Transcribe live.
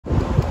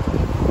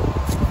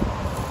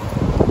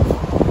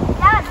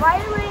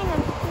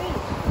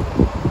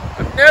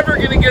never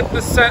gonna get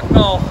the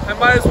Sentinel. I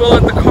might as well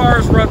let the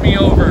cars run me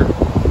over.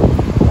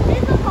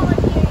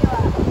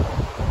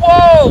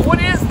 Whoa,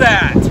 what is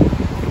that?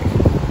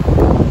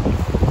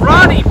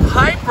 Roddy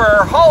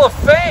Piper, Hall of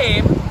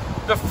Fame,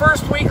 the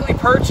first weekly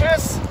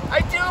purchase? I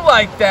do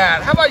like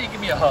that. How about you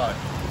give me a hug?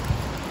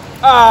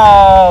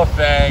 Oh,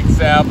 thanks,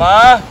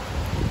 Emma.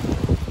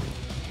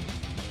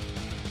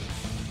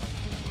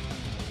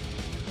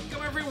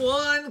 Welcome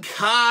everyone,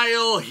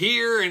 Kyle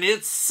here, and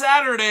it's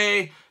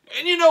Saturday.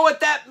 And you know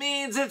what that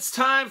means? It's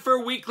time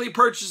for weekly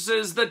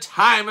purchases, the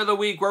time of the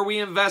week where we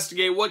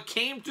investigate what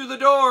came through the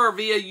door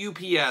via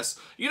UPS,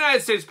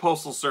 United States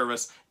Postal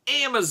Service,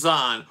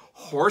 Amazon,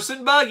 Horse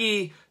and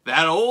Buggy,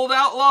 that old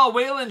outlaw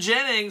Waylon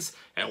Jennings,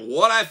 and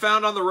what I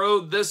found on the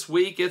road this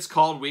week. It's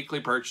called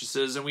Weekly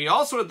Purchases. And we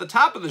also, at the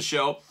top of the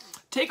show,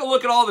 take a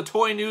look at all the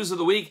toy news of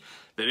the week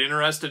that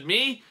interested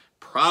me,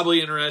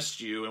 probably interests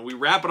you, and we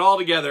wrap it all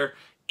together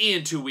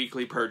into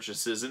Weekly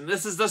Purchases. And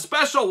this is the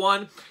special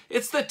one.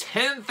 It's the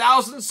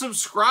 10,000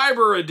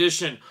 subscriber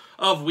edition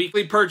of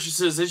Weekly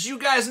Purchases. As you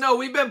guys know,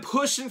 we've been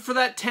pushing for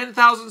that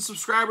 10,000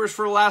 subscribers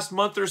for the last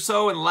month or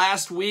so, and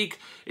last week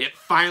it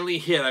finally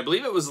hit. I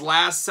believe it was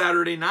last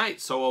Saturday night,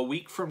 so a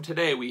week from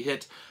today we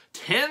hit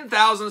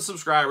 10,000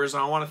 subscribers,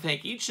 and I want to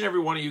thank each and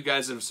every one of you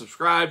guys that have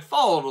subscribed,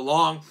 followed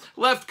along,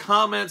 left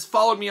comments,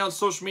 followed me on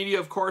social media,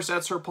 of course,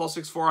 at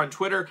SirPaul64 on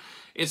Twitter,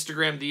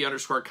 Instagram,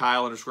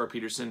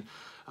 _Kyle_Peterson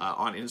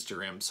on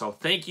Instagram. So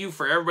thank you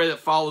for everybody that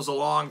follows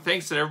along.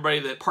 Thanks to everybody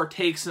that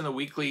partakes in the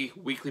weekly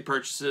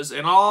purchases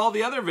and all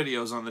the other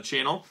videos on the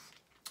channel.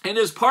 And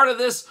as part of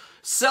this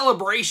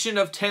celebration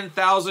of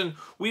 10,000,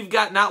 we've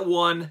got not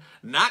one,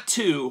 not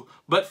two,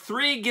 but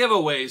 3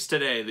 giveaways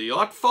today that you'll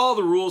have to follow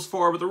the rules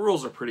for, but the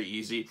rules are pretty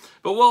easy.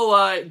 But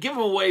we'll give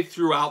them away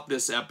throughout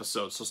this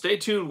episode. So stay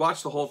tuned,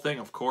 watch the whole thing,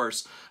 of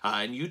course,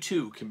 and you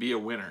too can be a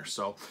winner.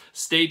 So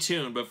stay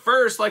tuned. But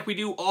first, like we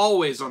do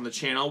always on the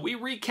channel, we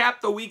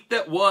recap the week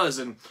that was,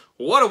 and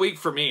what a week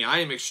for me. I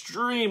am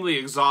extremely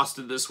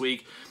exhausted this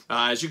week.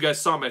 As you guys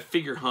saw my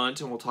figure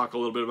hunt, and we'll talk a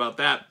little bit about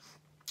that.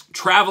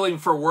 Traveling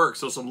for work,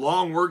 so some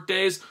long work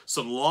days,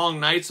 some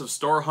long nights of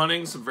store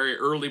hunting, some very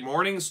early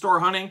morning store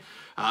hunting,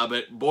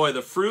 but boy,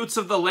 the fruits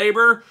of the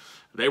labor,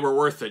 they were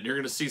worth it. You're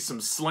going to see some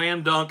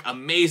slam dunk,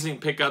 amazing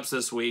pickups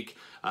this week.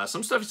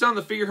 Some stuff you saw on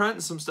the figure hunt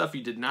and some stuff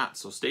you did not,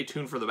 so stay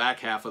tuned for the back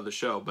half of the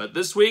show. But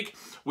this week,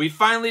 we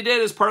finally did,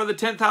 as part of the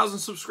 10,000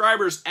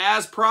 subscribers,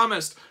 as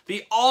promised,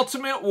 the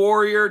Ultimate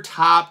Warrior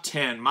Top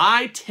 10.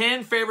 My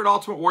 10 favorite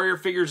Ultimate Warrior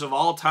figures of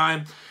all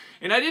time.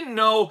 And I didn't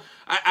know,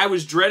 I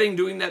was dreading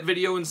doing that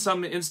video in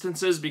some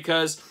instances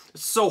because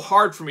it's so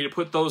hard for me to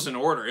put those in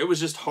order. It was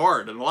just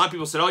hard. And a lot of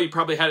people said, oh, you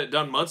probably had it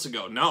done months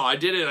ago. No, I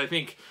did it, I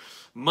think,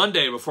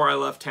 Monday before I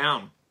left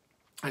town.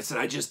 I said,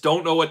 I just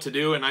don't know what to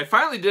do. And I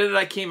finally did it.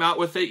 I came out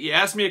with it. You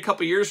asked me a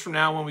couple years from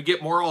now when we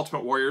get more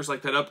Ultimate Warriors,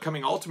 like that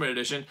upcoming Ultimate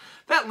Edition,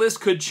 that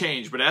list could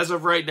change. But as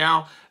of right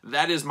now,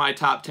 that is my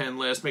top 10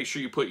 list. Make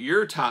sure you put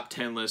your top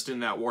 10 list in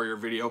that Warrior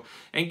video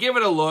and give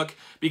it a look,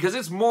 because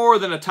it's more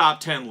than a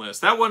top 10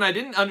 list. That one, I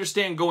didn't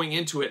understand going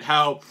into it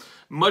how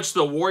much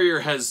the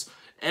Warrior has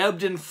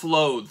ebbed and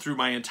flowed through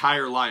my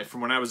entire life,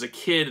 from when I was a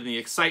kid and the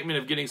excitement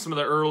of getting some of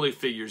the early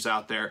figures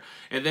out there,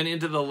 and then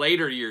into the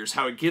later years,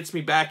 how it gets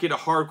me back into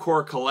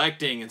hardcore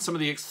collecting, and some of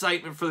the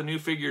excitement for the new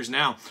figures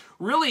now.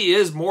 Really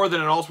is more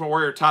than an Ultimate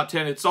Warrior Top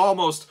 10. It's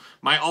almost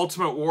my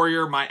Ultimate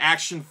Warrior, my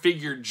action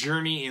figure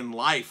journey in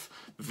life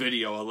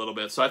video a little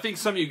bit. So I think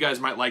some of you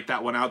guys might like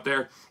that one out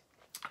there.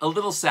 A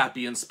little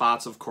sappy in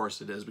spots, of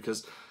course it is,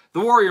 because the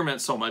Warrior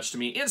meant so much to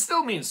me. It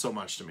still means so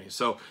much to me.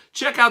 So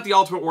check out the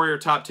Ultimate Warrior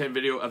Top 10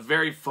 video, a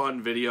very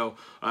fun video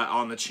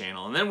on the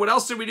channel. And then what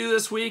else did we do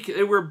this week?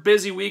 It were a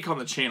busy week on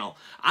the channel.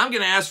 I'm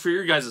going to ask for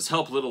your guys'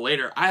 help a little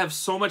later. I have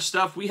so much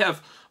stuff. We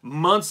have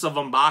months of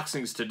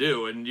unboxings to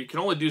do, and you can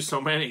only do so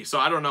many. So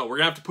I don't know. We're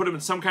going to have to put them in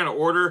some kind of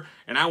order,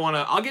 and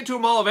I'll get to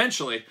them all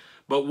eventually.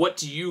 But what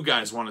do you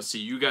guys want to see?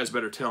 You guys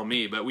better tell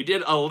me. But we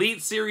did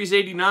Elite Series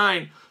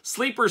 89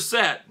 Sleeper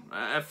Set.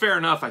 Fair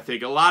enough, I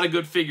think. A lot of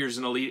good figures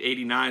in Elite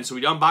 89. So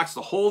we unboxed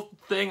the whole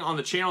thing on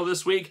the channel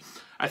this week.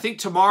 I think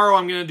tomorrow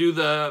I'm going to do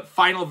the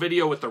final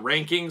video with the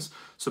rankings.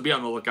 So be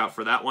on the lookout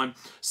for that one.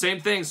 Same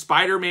thing,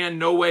 Spider-Man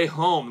No Way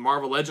Home, the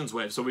Marvel Legends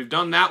wave. So we've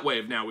done that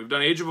wave now. We've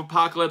done Age of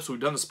Apocalypse.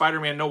 We've done the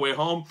Spider-Man No Way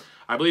Home.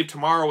 I believe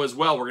tomorrow as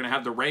well we're going to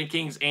have the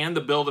rankings and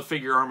the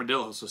Build-A-Figure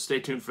Armadillo. So stay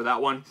tuned for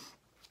that one.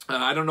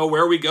 I don't know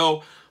where we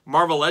go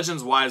Marvel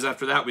Legends wise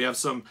after that. We have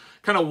some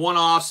kind of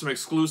one-off, some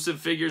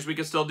exclusive figures we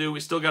can still do. We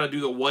still got to do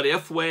the What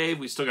If wave.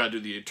 We still got to do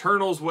the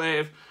Eternals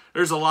wave.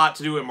 There's a lot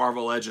to do in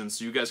Marvel Legends,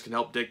 so you guys can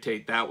help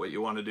dictate that, what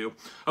you want to do.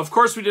 Of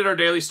course, we did our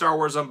daily Star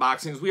Wars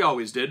unboxings. We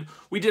always did.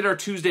 We did our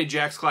Tuesday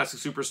Jack's Classic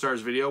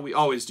Superstars video. We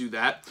always do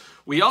that.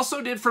 We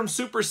also did from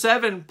Super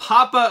 7,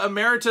 Papa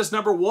Emeritus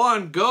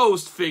 #1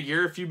 Ghost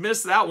figure. If you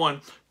missed that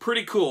one,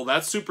 pretty cool.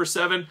 That's Super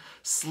 7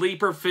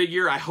 sleeper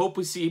figure. I hope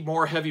we see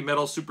more heavy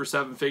metal Super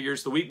 7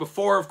 figures. The week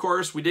before, of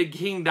course, we did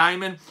King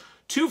Diamond.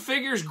 2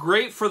 figures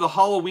great for the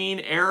Halloween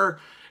era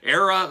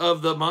era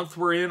of the month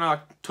we're in,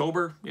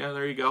 October. Yeah,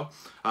 there you go.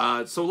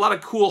 So a lot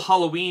of cool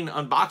Halloween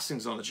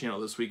unboxings on the channel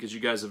this week, as you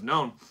guys have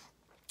known.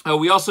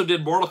 We also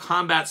did Mortal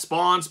Kombat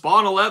Spawn,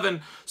 Spawn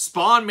 11.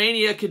 Spawn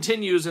Mania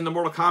continues in the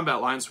Mortal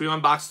Kombat line, so we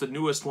unboxed the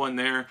newest one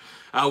there.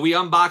 We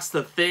unboxed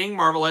the Thing,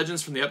 Marvel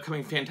Legends from the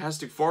upcoming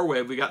Fantastic Four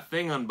wave. We got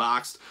Thing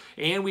unboxed.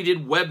 And we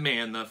did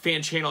Webman, the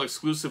fan channel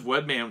exclusive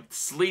Webman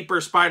Sleeper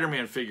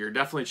Spider-Man figure.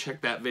 Definitely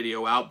check that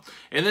video out.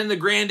 And then the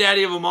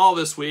granddaddy of them all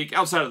this week,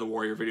 outside of the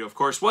Warrior video, of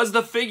course, was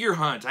the figure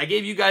hunt. I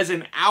gave you guys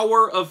an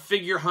hour of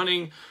figure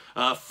hunting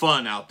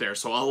fun out there.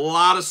 So a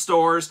lot of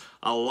stores,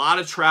 a lot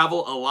of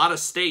travel, a lot of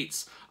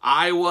states.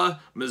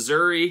 Iowa,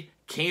 Missouri,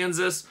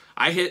 Kansas.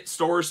 I hit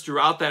stores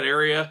throughout that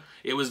area.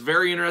 It was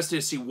very interesting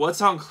to see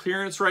what's on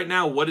clearance right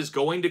now, what is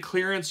going to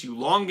clearance. You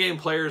long game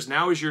players,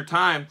 now is your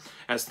time,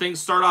 as things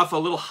start off a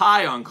little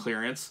high on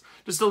clearance,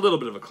 just a little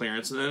bit of a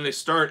clearance, and then they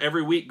start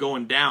every week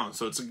going down.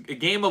 So it's a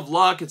game of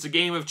luck, it's a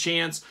game of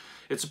chance.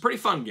 It's a pretty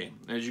fun game,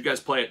 as you guys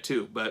play it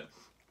too. But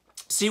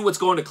see what's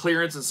going to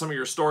clearance in some of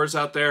your stores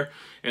out there,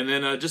 and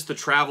then just the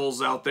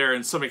travels out there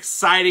and some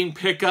exciting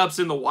pickups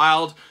in the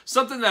wild.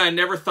 Something that I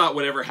never thought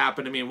would ever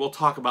happen to me, and we'll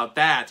talk about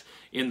that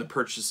in the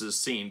purchases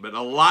scene. But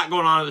a lot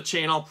going on the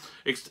channel.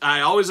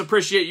 I always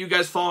appreciate you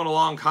guys following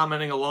along,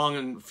 commenting along,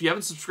 and if you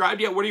haven't subscribed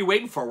yet, what are you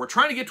waiting for? We're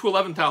trying to get to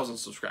 11,000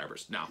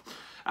 subscribers now.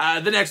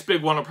 The next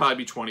big one will probably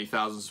be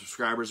 20,000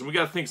 subscribers, and we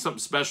got to think something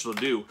special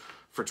to do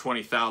for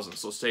 20,000,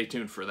 so stay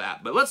tuned for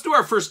that. But let's do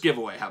our first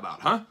giveaway. How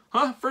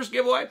about, first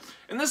giveaway?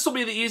 And this will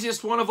be the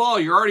easiest one of all.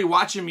 You're already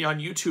watching me on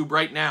YouTube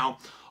right now.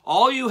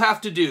 All you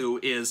have to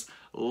do is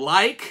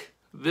like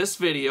this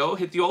video,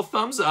 hit the old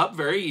thumbs up,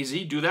 very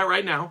easy. Do that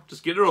right now.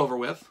 Just get it over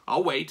with.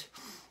 I'll wait.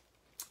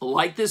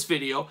 Like this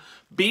video.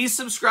 Be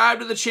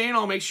subscribed to the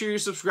channel. Make sure you're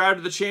subscribed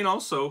to the channel,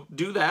 so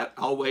do that.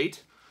 I'll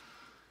wait.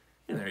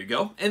 And there you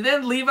go. And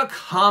then leave a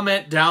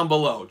comment down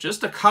below.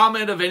 Just a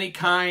comment of any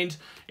kind.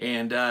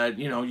 And,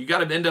 you know, you got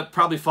to end up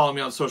probably following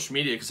me on social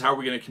media, because how are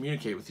we going to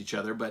communicate with each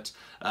other? But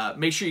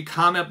make sure you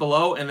comment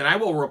below, and then I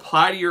will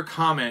reply to your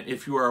comment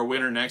if you are a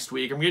winner next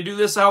week. I'm going to do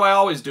this how I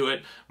always do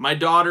it. My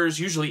daughter's,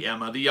 usually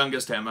Emma, the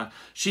youngest Emma,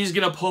 she's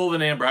going to pull the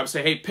name. I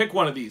say, hey, pick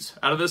one of these.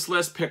 Out of this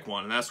list, pick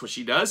one. And that's what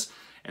she does,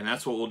 and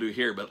that's what we'll do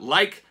here. But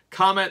like,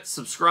 comment,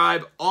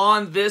 subscribe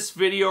on this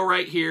video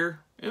right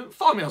here. And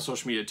follow me on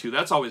social media too.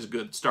 That's always a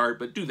good start,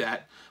 but do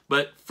that.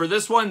 But for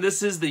this one,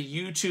 this is the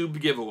YouTube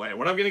giveaway.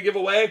 What I'm going to give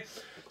away,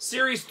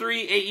 Series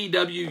 3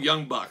 AEW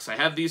Young Bucks. I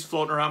have these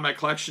floating around my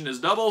collection as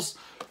doubles.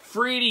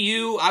 Free to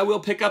you. I will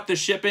pick up the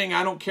shipping.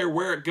 I don't care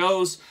where it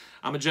goes.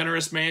 I'm a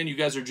generous man. You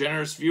guys are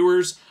generous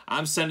viewers.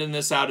 I'm sending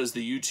this out as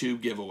the YouTube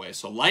giveaway.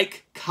 So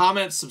like,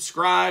 comment,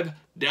 subscribe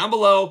down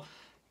below.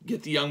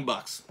 Get the Young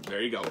Bucks.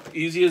 There you go.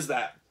 Easy as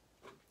that.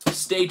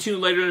 Stay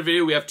tuned later in the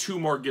video. We have 2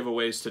 more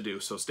giveaways to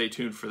do, so stay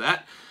tuned for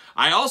that.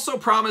 I also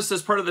promised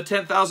as part of the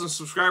 10,000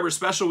 subscribers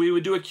special we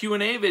would do a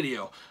Q&A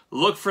video.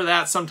 Look for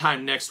that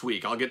sometime next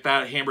week. I'll get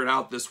that hammered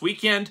out this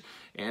weekend,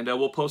 and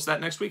we'll post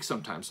that next week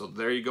sometime. So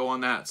there you go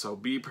on that. So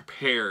be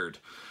prepared.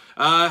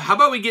 How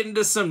about we get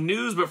into some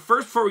news? But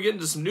first, before we get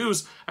into some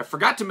news, I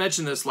forgot to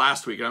mention this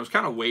last week, and I was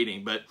kind of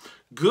waiting, but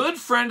good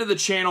friend of the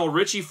channel,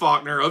 Richie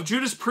Faulkner of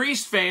Judas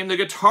Priest fame, the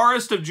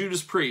guitarist of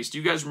Judas Priest.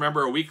 You guys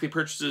remember our weekly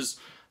purchases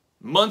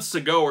months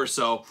ago or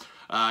so.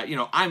 You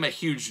know, I'm a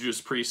huge Judas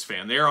Priest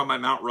fan. They're on my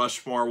Mount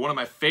Rushmore, one of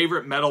my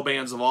favorite metal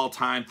bands of all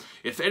time.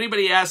 If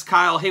anybody asks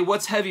Kyle, hey,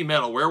 what's heavy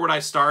metal? Where would I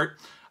start?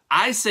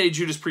 I say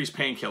Judas Priest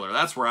Painkiller.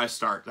 That's where I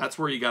start. That's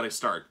where you got to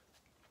start.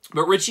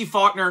 But Richie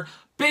Faulkner,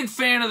 big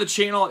fan of the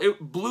channel. It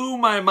blew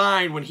my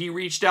mind when he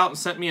reached out and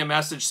sent me a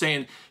message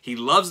saying he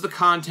loves the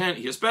content.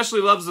 He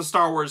especially loves the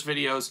Star Wars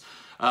videos,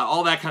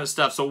 all that kind of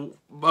stuff. So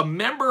a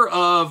member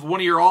of one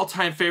of your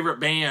all-time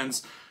favorite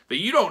bands that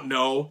you don't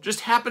know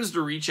just happens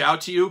to reach out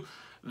to you.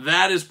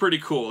 That is pretty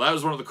cool. That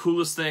was one of the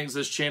coolest things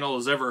this channel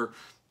has ever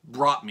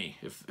brought me,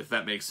 if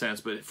that makes sense.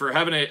 But for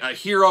having a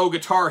hero,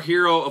 guitar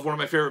hero of one of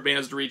my favorite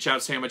bands to reach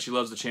out, say how much he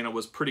loves the channel,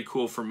 was pretty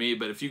cool for me.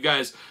 But if you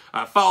guys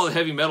follow the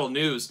heavy metal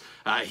news,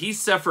 he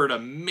suffered a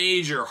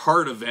major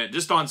heart event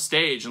just on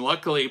stage. And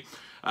luckily,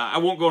 I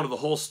won't go into the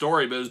whole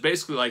story, but it was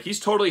basically like he's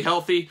totally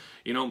healthy,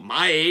 you know,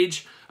 my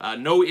age,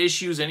 no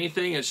issues,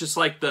 anything. It's just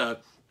like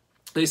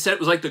they said it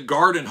was like the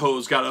garden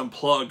hose got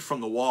unplugged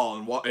from the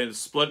wall and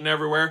splitting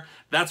everywhere.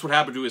 That's what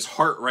happened to his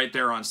heart right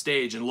there on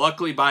stage. And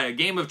luckily, by a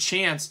game of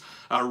chance,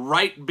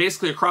 right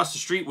basically across the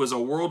street was a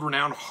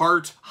world-renowned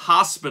heart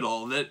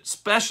hospital that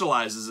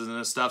specializes in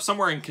this stuff.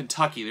 Somewhere in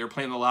Kentucky, they were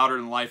playing the Louder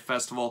Than Life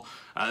Festival.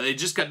 They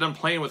just got done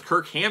playing with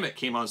Kirk Hammett,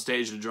 came on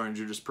stage to join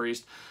Judas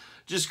Priest.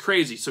 Just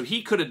crazy. So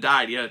he could have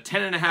died. He had a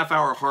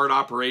 10.5-hour heart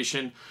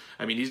operation.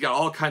 I mean, he's got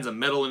all kinds of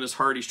metal in his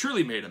heart. He's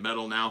truly made of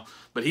metal now,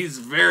 but he's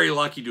very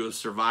lucky to have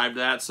survived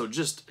that. So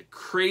just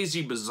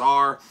crazy,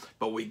 bizarre.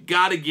 But we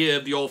got to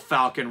give the old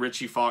Falcon,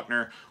 Richie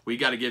Faulkner, we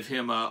got to give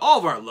him all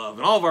of our love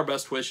and all of our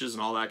best wishes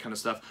and all that kind of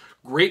stuff.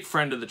 Great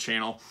friend of the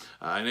channel,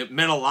 and it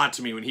meant a lot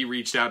to me when he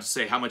reached out to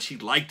say how much he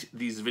liked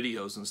these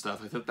videos and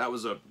stuff. I thought that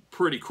was a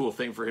pretty cool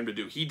thing for him to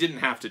do. He didn't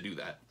have to do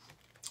that.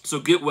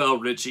 So get well,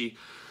 Richie.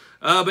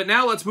 But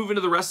now let's move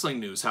into the wrestling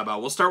news. How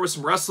about we'll start with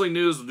some wrestling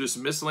news, we'll do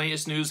some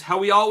miscellaneous news, how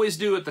we always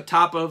do at the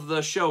top of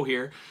the show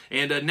here.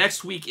 And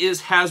next week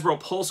is Hasbro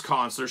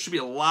PulseCon, so there should be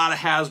a lot of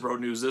Hasbro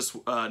news this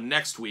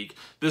next week.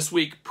 This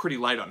week, pretty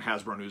light on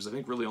Hasbro news. I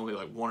think really only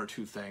like 1 or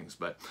 2 things.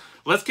 But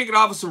let's kick it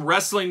off with some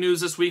wrestling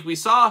news this week. We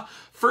saw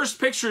first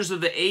pictures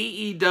of the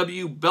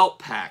AEW belt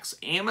packs,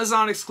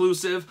 Amazon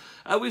exclusive.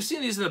 We've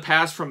seen these in the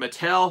past from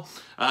Mattel.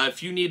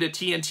 If you need a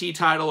TNT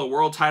title, a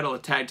world title, a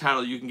tag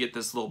title, you can get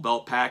this little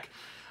belt pack.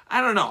 I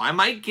don't know. I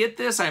might get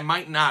this. I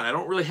might not. I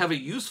don't really have a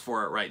use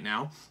for it right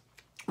now.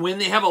 When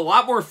they have a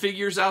lot more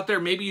figures out there,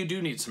 maybe you do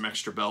need some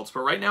extra belts. But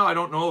right now, I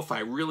don't know if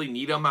I really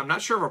need them. I'm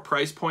not sure if a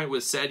price point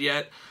was said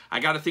yet. I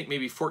got to think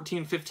maybe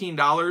 $14,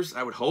 $15,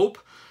 I would hope.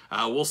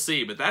 We'll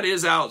see. But that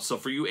is out. So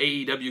for you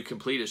AEW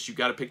completists, you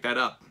got to pick that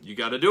up. You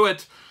got to do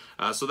it.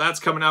 So that's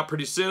coming out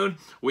pretty soon.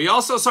 We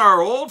also saw our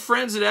old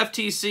friends at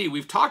FTC.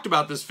 We've talked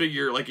about this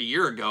figure like a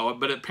year ago,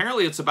 but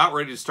apparently it's about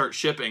ready to start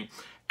shipping.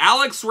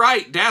 Alex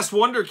Wright, Das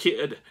Wonder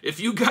Kid. If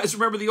you guys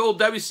remember the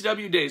old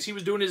WCW days, he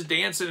was doing his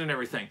dancing and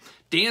everything.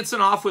 Dancing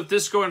off with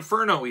Disco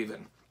Inferno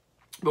even.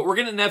 But we're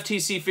getting an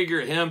FTC figure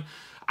of him.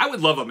 I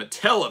would love a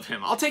Mattel of him.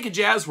 I'll take a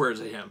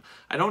Jazzwares of him.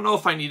 I don't know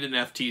if I need an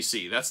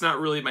FTC. That's not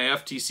really my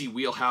FTC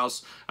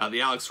wheelhouse,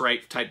 the Alex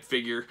Wright type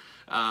figure.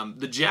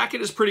 The jacket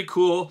is pretty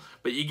cool,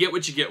 but you get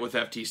what you get with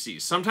FTC.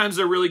 Sometimes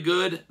they're really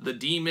good. The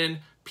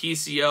Demon,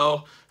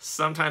 PCO,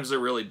 sometimes they're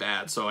really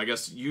bad. So I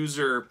guess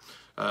user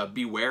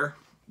beware.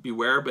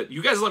 But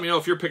you guys let me know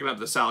if you're picking up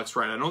this Alex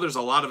Wright. I know there's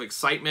a lot of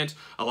excitement.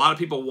 A lot of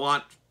people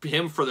want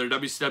him for their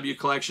WCW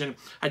collection.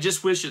 I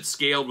just wish it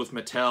scaled with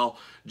Mattel,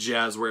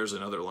 Jazzwares,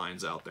 and other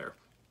lines out there.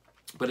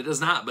 But it does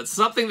not. But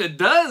something that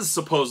does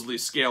supposedly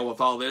scale with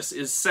all this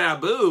is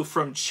Sabu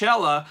from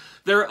Cella,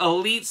 their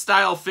elite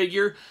style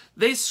figure.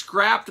 They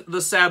scrapped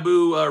the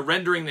Sabu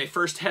rendering they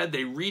first had.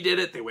 They redid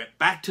it. They went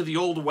back to the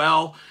old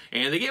well,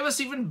 and they gave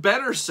us even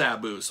better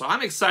Sabu. So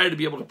I'm excited to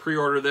be able to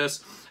pre-order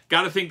this.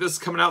 Got to think this is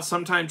coming out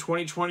sometime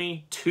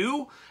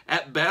 2022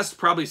 at best,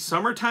 probably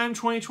summertime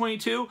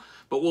 2022,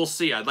 but we'll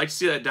see. I'd like to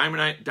see that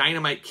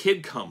Dynamite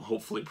Kid come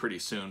hopefully pretty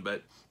soon,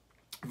 but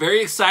very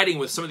exciting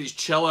with some of these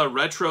Cella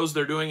retros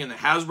they're doing in the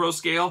Hasbro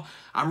scale.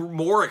 I'm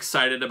more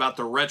excited about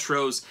the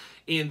retros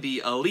in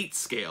the Elite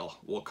scale,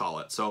 we'll call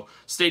it. So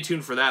stay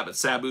tuned for that, but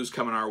Sabu's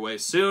coming our way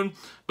soon.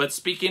 But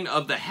speaking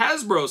of the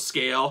Hasbro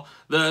scale,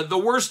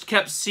 the worst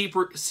kept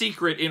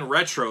secret in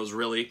retros,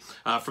 really,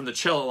 from the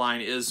Cella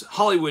line is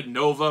Hollywood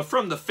Nova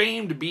from the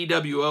famed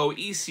BWO,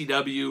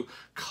 ECW,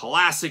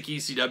 classic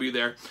ECW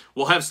there.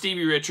 We'll have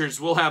Stevie Richards,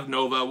 we'll have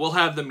Nova, we'll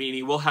have the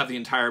Meanie, we'll have the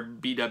entire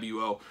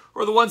BWO,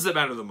 or the ones that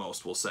matter the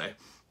most, we'll say.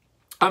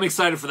 I'm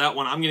excited for that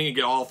one. I'm going to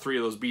get all 3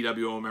 of those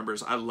BWO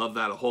members. I love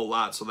that a whole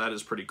lot, so that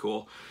is pretty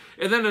cool.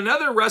 And then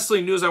another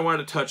wrestling news I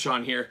wanted to touch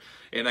on here,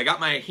 and I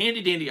got my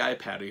handy-dandy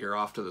iPad here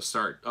off to the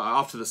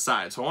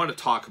side, so I wanted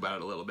to talk about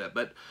it a little bit.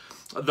 But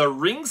the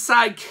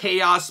Ringside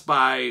Chaos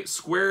by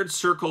Squared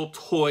Circle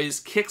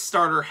Toys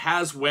Kickstarter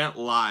has went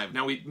live.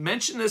 Now, we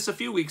mentioned this a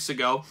few weeks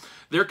ago.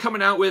 They're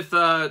coming out with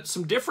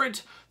some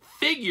different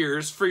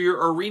figures for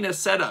your arena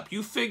setup.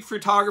 You fig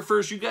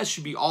photographers, you guys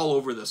should be all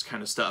over this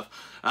kind of stuff.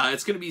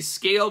 It's going to be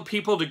scaled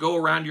people to go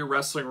around your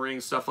wrestling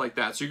ring, stuff like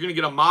that. So you're going to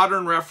get a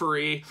modern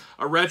referee,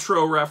 a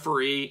retro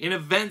referee, an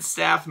event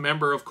staff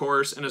member, of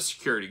course, and a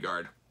security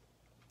guard.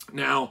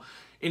 Now,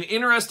 an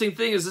interesting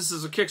thing is this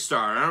is a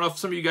Kickstarter. I don't know if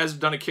some of you guys have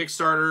done a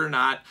Kickstarter or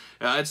not.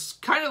 It's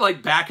kind of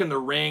like back in the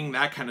ring,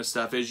 that kind of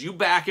stuff. Is you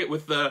back it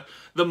with the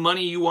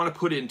money you want to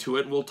put into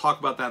it, and we'll talk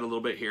about that a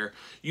little bit here.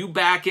 You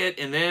back it,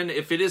 and then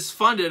if it is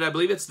funded, I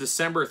believe it's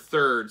December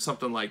 3rd,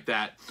 something like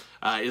that,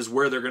 is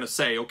where they're going to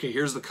say, okay,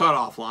 here's the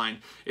cutoff line.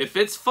 If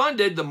it's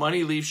funded, the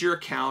money leaves your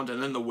account,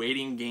 and then the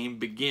waiting game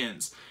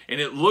begins. And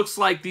it looks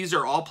like these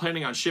are all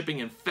planning on shipping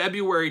in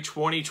February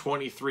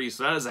 2023,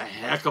 so that is a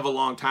heck of a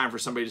long time for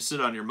somebody to sit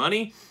on your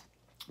money.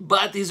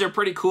 But these are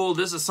pretty cool.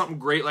 This is something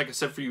great, like I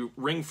said, for you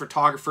ring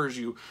photographers,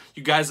 you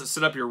guys that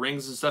set up your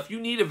rings and stuff.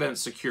 You need event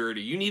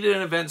security. You need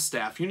an event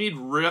staff. You need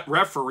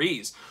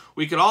referees.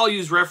 We could all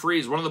use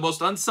referees. One of the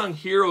most unsung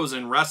heroes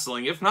in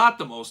wrestling, if not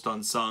the most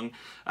unsung.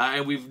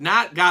 And we've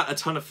not got a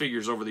ton of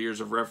figures over the years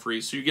of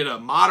referees. So you get a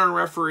modern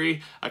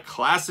referee, a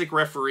classic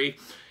referee,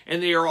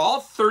 and they are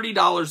all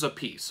 $30 a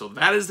piece. So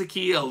that is the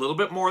key. A little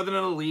bit more than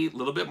an Elite, a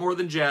little bit more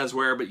than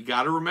Jazzware, but you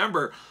got to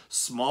remember,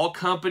 small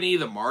company,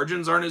 the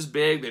margins aren't as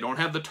big. They don't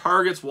have the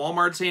Targets,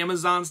 Walmarts,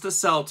 Amazons to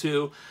sell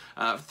to.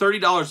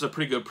 $30 is a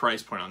pretty good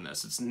price point on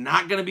this. It's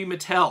not going to be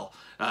Mattel.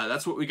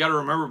 That's what we got to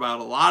remember about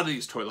a lot of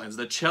these toy lines.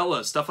 The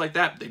Cella, stuff like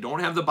that. They don't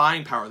have the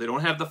buying power. They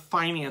don't have the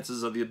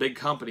finances of the big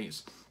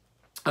companies.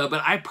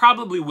 But I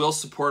probably will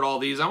support all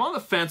these. I'm on the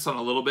fence on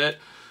a little bit.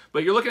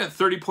 But you're looking at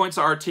 30 points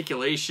of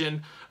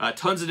articulation,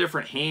 tons of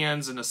different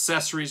hands and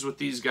accessories with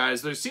these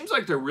guys. It seems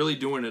like they're really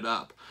doing it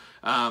up.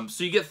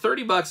 So you get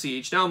 30 bucks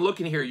each. Now I'm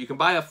looking here. You can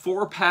buy a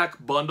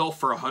 4-pack bundle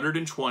for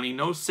 120.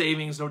 No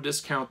savings, no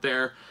discount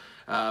there.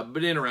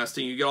 But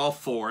interesting. You get all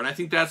 4. And I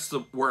think that's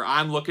where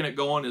I'm looking at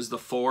going is the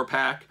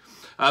 4-pack.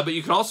 But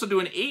you can also do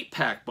an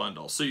 8-pack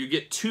bundle. So you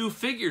get 2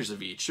 figures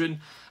of each. And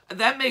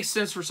that makes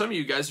sense for some of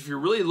you guys. If you're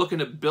really looking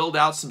to build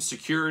out some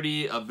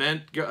security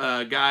event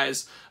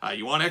guys,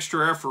 you want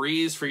extra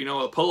referees for, you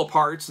know,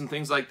 pull-aparts and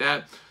things like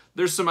that,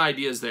 there's some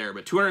ideas there.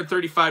 But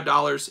 $235,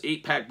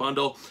 8-pack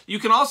bundle. You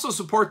can also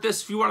support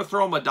this if you want to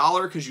throw them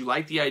 $1 because you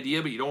like the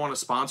idea but you don't want to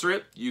sponsor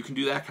it. You can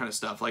do that kind of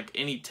stuff, like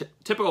any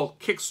typical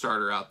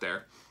Kickstarter out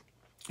there.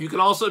 You can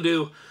also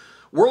do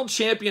World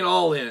Champion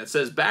All In. It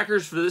says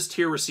backers for this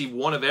tier receive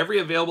one of every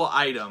available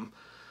item.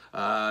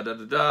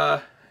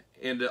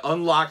 And it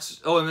unlocks,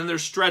 oh, and then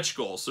there's stretch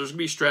goals. So there's going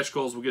to be stretch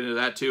goals. We'll get into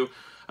that too.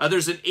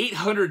 There's an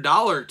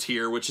 $800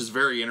 tier, which is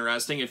very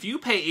interesting. If you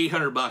pay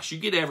 $800, you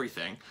get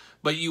everything.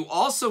 But you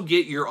also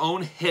get your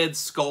own head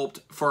sculpt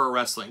for a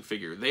wrestling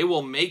figure. They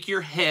will make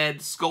your head,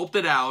 sculpt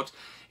it out,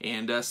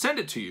 and send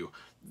it to you.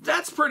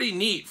 That's pretty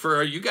neat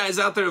for you guys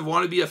out there that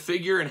want to be a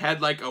figure and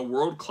had like a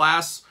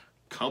world-class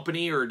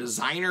company or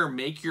designer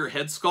make your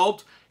head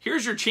sculpt.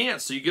 Here's your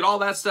chance. So you get all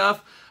that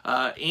stuff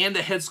and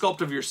a head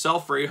sculpt of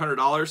yourself for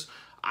 $800.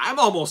 I'm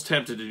almost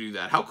tempted to do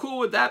that. How cool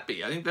would that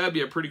be? I think that'd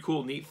be a pretty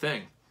cool, neat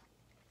thing.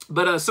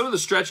 But some of the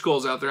stretch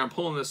goals out there, I'm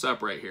pulling this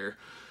up right here.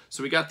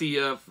 So we got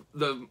the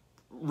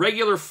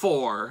regular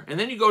 4, and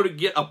then you go to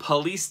get a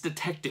police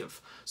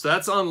detective. So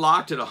that's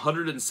unlocked at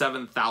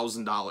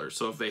 $107,000.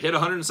 So if they hit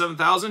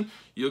 $107,000,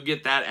 you'll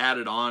get that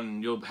added on,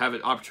 and you'll have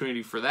an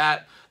opportunity for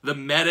that. The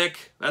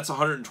medic, that's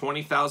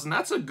 $120,000.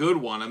 That's a good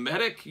one. A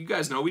medic, you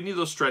guys know we need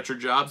those stretcher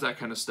jobs, that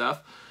kind of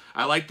stuff.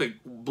 I like the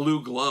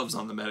blue gloves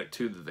on the medic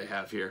too that they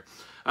have here.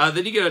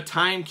 Then you get a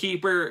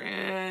timekeeper.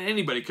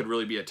 Anybody could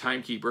really be a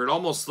timekeeper. It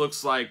almost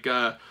looks like,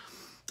 oh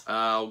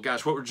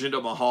gosh, what were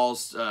Jinder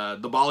Mahal's,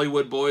 the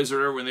Bollywood Boys or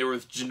whatever, when they were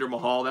with Jinder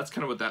Mahal. That's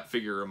kind of what that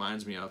figure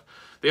reminds me of.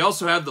 They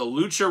also have the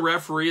Lucha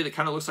referee that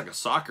kind of looks like a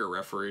soccer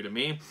referee to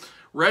me.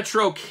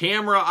 Retro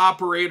camera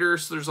operator.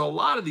 So there's a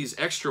lot of these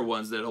extra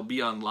ones that'll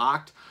be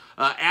unlocked.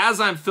 As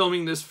I'm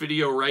filming this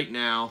video right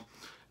now,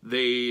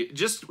 they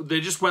just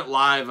went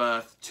live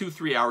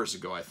 2-3 hours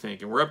ago, I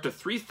think, and we're up to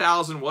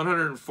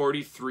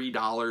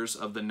 $3,143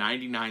 of the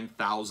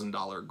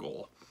 $99,000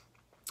 goal.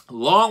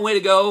 Long way to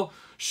go.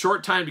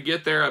 Short time to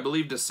get there. I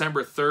believe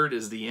December 3rd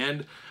is the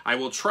end. I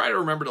will try to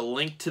remember to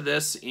link to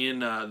this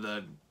in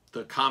the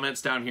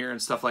comments down here and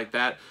stuff like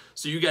that,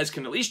 so you guys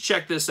can at least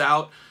check this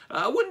out.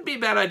 Wouldn't be a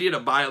bad idea to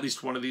buy at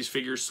least one of these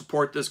figures,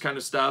 support this kind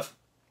of stuff.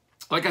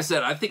 Like I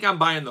said, I think I'm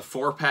buying the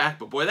 4-pack,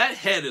 but boy, that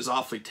head is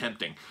awfully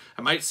tempting.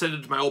 I might send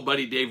it to my old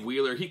buddy Dave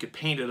Wheeler. He could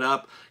paint it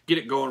up, get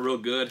it going real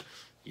good.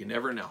 You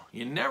never know.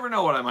 You never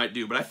know what I might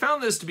do. But I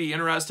found this to be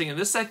interesting, and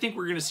this, I think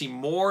we're going to see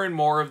more and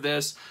more of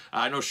this.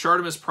 I know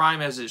Shartimus Prime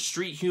has his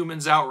Street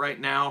Humans out right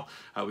now.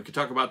 We could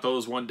talk about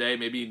those one day,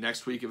 maybe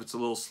next week if it's a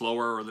little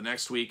slower, or the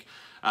next week.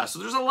 So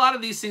there's a lot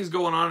of these things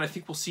going on. I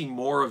think we'll see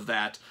more of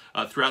that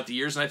throughout the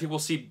years, and I think we'll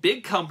see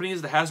big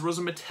companies, the Hasbros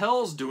and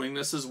Mattels, doing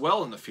this as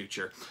well in the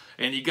future.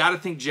 And you got to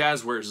think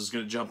Jazzwares is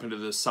going to jump into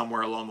this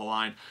somewhere along the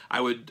line.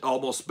 I would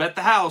almost bet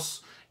the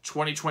house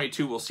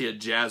 2022 we'll see a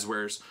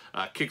Jazzwares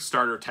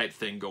Kickstarter type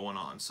thing going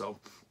on. So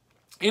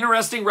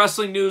interesting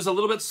wrestling news. A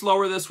little bit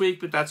slower this week,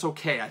 but that's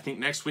okay. I think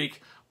next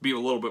week be a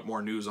little bit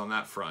more news on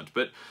that front.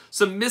 But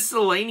some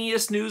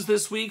miscellaneous news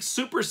this week.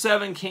 Super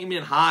 7 came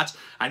in hot.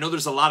 I know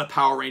there's a lot of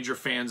Power Ranger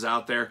fans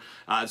out there.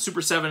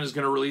 Super 7 is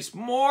going to release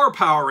more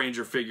Power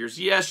Ranger figures.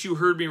 Yes, you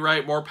heard me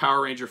right, more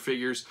Power Ranger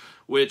figures,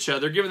 which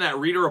they're giving that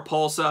Rita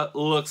Repulsa.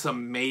 Looks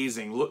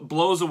amazing.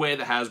 Blows away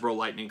the Hasbro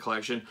Lightning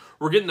Collection.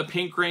 We're getting the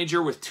Pink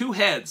Ranger with 2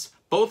 heads.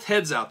 Both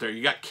heads out there.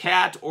 You got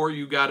Kat or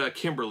you got a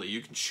Kimberly.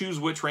 You can choose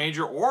which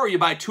Ranger, or you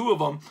buy 2 of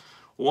them.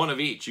 One of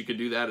each. You could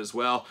do that as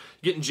well.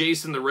 Getting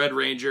Jason the Red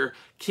Ranger.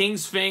 King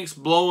Sphinx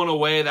blowing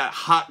away that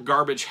hot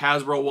garbage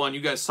Hasbro one.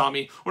 You guys saw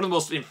me. One of the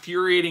most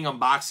infuriating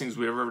unboxings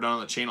we've ever done on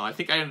the channel. I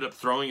think I ended up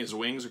throwing his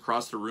wings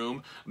across the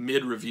room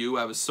mid-review.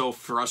 I was so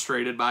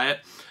frustrated by it.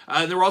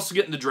 And then we're also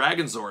getting the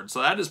Dragon Zord.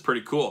 So that is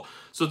pretty cool.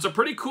 So it's a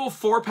pretty cool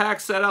 4-pack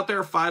set out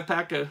there.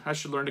 5-pack. I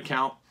should learn to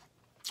count.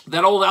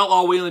 That old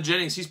Outlaw Waylon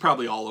Jennings, he's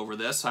probably all over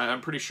this.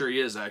 I'm pretty sure he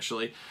is,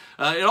 actually.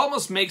 It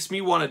almost makes me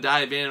want to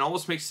dive in. It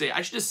almost makes me say,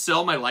 I should just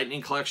sell my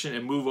Lightning collection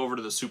and move over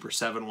to the Super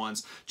 7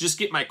 ones. Just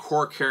get my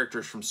core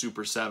characters from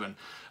Super 7.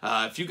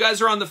 If you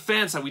guys are on the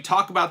fence, and we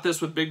talk about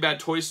this with Big Bad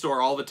Toy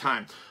Store all the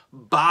time,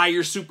 buy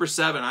your Super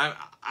 7.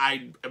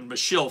 I'm a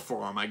shill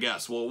for them, I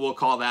guess. We'll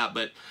call that,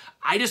 but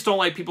I just don't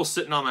like people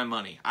sitting on my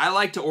money. I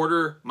like to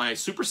order my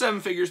Super 7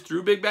 figures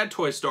through Big Bad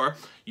Toy Store.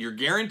 You're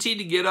guaranteed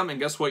to get them, and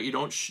guess what? You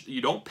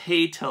don't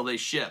pay till they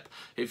ship.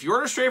 If you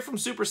order straight from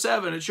Super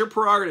 7, it's your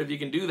prerogative. You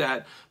can do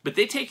that, but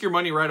they take your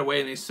money right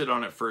away and they sit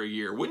on it for a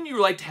year. Wouldn't you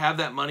like to have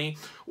that money?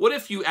 What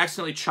if you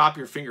accidentally chop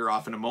your finger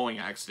off in a mowing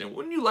accident?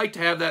 Wouldn't you like to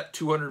have that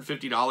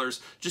 $250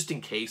 just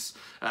in case?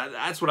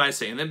 That's what I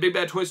say. And then Big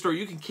Bad Toy Store,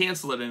 you can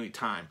cancel at any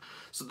time.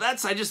 So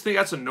I just think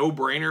that's a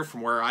no-brainer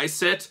from where I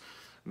sit.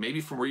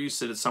 Maybe from where you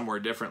sit, it's somewhere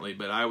differently,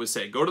 but I always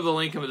say, go to the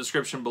link in the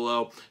description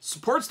below.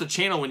 Supports the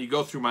channel when you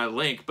go through my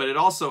link, but it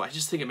also, I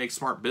just think it makes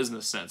smart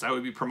business sense. I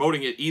would be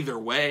promoting it either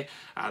way.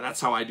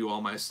 That's how I do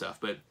all my stuff.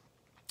 But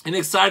an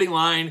exciting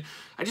line.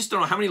 I just don't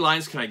know how many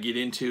lines can I get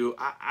into.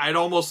 I'd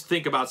almost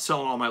think about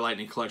selling all my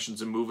Lightning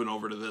collections and moving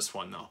over to this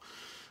one, though.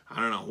 I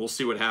don't know. We'll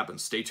see what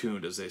happens. Stay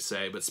tuned, as they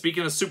say. But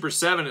speaking of Super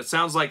 7, it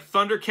sounds like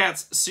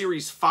Thundercats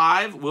Series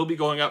 5 will be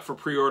going up for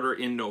pre-order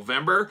in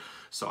November.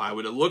 So I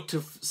would look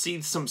to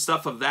see some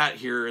stuff of that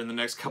here in the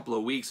next couple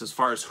of weeks as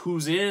far as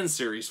who's in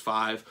Series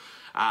 5.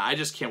 I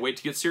just can't wait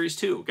to get Series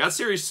 2. Got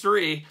Series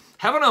 3.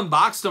 Haven't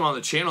unboxed them on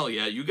the channel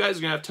yet. You guys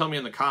are going to have to tell me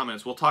in the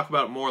comments. We'll talk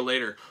about it more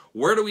later.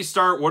 Where do we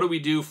start? What do we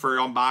do for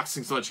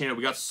unboxings on the channel?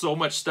 We got so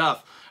much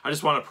stuff. I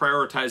just want to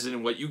prioritize it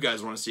in what you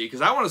guys want to see,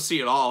 because I want to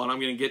see it all, and I'm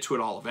going to get to it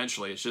all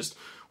eventually. It's just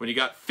when you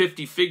got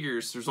 50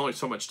 figures, there's only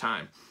so much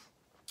time.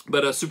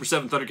 But Super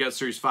 7 Thundercats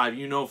Series 5,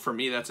 you know, for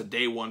me, that's a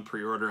day one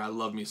pre-order. I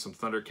love me some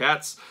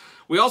Thundercats.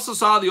 We also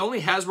saw the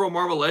only Hasbro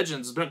Marvel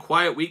Legends. It's been a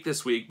quiet week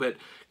this week, but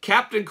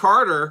Captain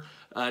Carter,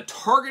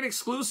 Target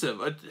exclusive,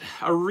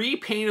 a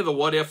repaint of the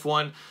What If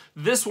one.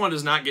 This one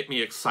does not get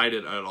me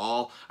excited at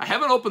all. I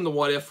haven't opened the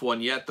What If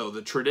one yet, though,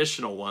 the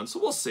traditional one, so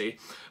we'll see.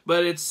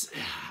 But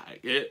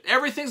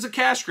everything's a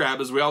cash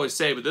grab, as we always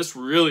say, but this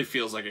really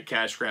feels like a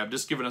cash grab,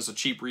 just giving us a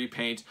cheap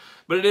repaint.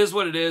 But it is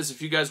what it is.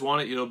 If you guys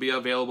want it, it'll be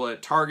available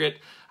at Target.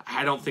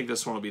 I don't think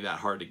this one will be that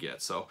hard to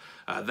get. So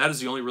that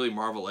is the only really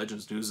Marvel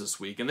Legends news this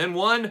week. And then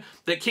one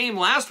that came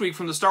last week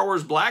from the Star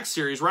Wars Black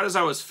Series, right as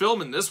I was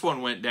filming, this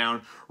one went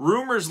down.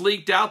 Rumors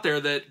leaked out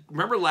there that,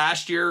 remember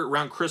last year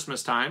around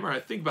Christmas time, or I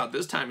think about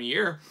this time of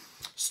year,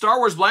 Star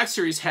Wars Black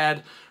Series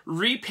had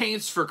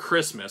repaints for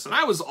Christmas, and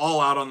I was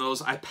all out on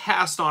those. I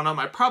passed on them.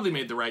 I probably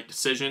made the right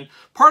decision.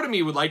 Part of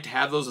me would like to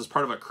have those as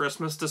part of a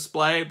Christmas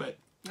display, but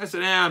I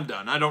said, I'm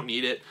done. I don't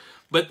need it.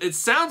 But it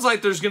sounds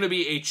like there's going to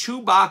be a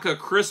Chewbacca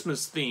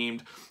Christmas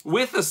themed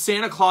with a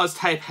Santa Claus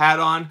type hat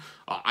on.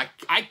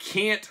 I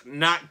can't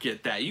not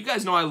get that. You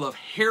guys know I love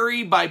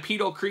hairy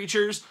bipedal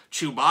creatures.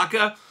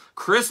 Chewbacca,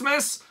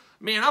 Christmas.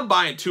 Man, I'm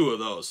buying 2 of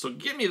those. So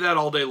give me that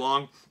all day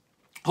long.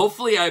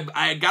 Hopefully,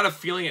 I got a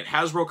feeling at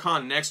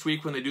HasbroCon next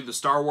week when they do the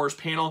Star Wars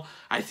panel,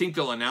 I think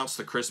they'll announce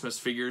the Christmas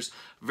figures.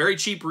 Very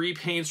cheap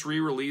repaints,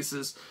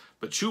 re-releases.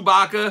 But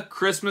Chewbacca,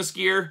 Christmas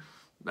gear,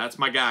 that's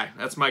my guy.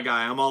 That's my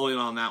guy. I'm all in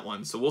on that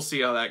one. So we'll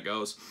see how that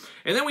goes.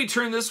 And then we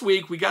turn this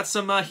week. We got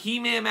some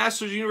He-Man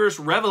Masters Universe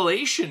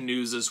Revelation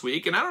news this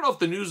week. And I don't know if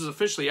the news is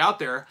officially out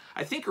there.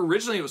 I think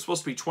originally it was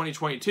supposed to be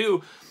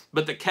 2022.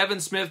 But the Kevin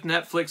Smith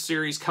Netflix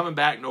series coming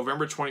back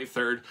November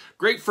 23rd.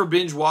 Great for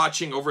binge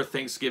watching over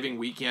Thanksgiving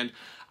weekend.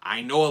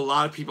 I know a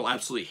lot of people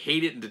absolutely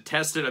hate it and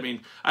detest it. I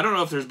mean, I don't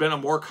know if there's been a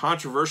more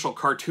controversial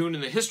cartoon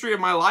in the history of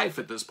my life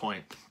at this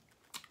point.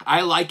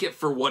 I like it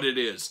for what it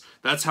is.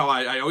 That's how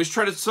I always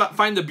try to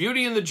find the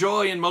beauty and the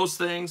joy in most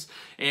things,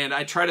 and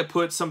I try to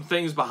put some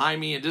things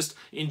behind me and just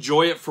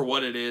enjoy it for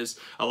what it is.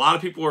 A lot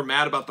of people were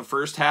mad about the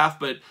first half,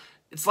 but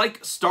it's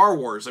like Star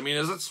Wars. I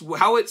mean, that's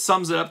how it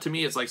sums it up to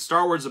me. It's like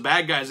Star Wars, the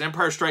bad guys,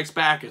 Empire Strikes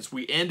Back.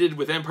 We ended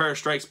with Empire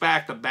Strikes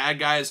Back. The bad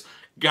guys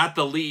got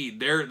the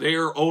lead.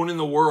 They're owning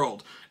the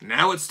world.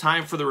 Now it's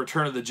time for the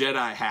Return of the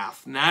Jedi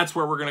half, and that's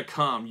where we're going to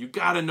come. You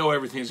got to know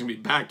everything's going to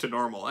be back to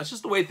normal. That's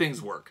just the way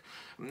things work.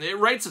 It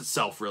writes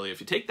itself, really. If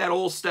you take that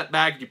old step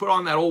back, you put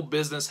on that old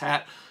business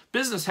hat,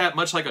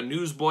 much like a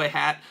newsboy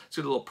hat, it's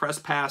got a little press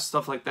pass,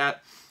 stuff like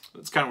that.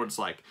 That's kind of what it's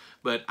like.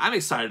 But I'm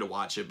excited to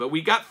watch it. But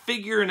we got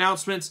figure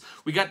announcements.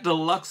 We got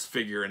deluxe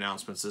figure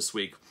announcements this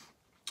week.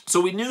 So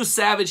we knew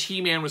Savage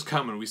He-Man was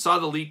coming. We saw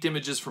the leaked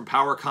images from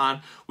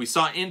PowerCon. We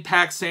saw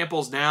Impact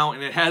samples now,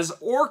 and it has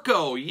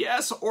Orko.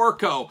 Yes,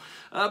 Orko.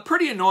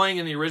 Pretty annoying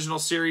in the original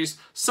series.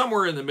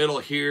 Somewhere in the middle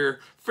here.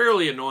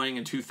 Fairly annoying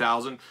in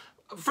 2000.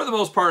 For the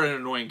most part, an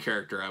annoying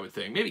character, I would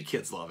think. Maybe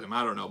kids love him.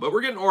 I don't know. But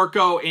we're getting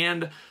Orko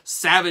and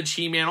Savage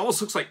He-Man.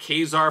 Almost looks like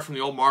Kazar from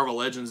the old Marvel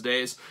Legends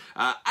days.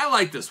 I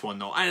like this one,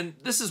 though. And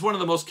this is one of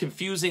the most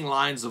confusing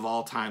lines of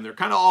all time. They're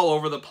kind of all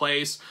over the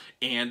place.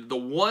 And the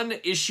one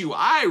issue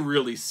I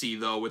really see,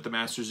 though, with the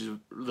Masters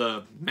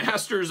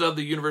of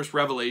the Universe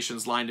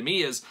Revelations line to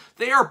me is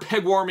they are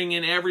peg warming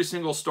in every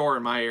single store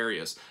in my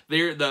areas.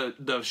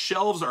 The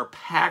shelves are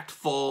packed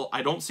full.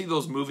 I don't see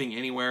those moving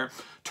anywhere.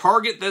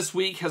 Target this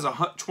week has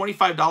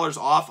 $25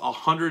 off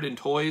 100 in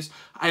toys.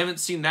 I haven't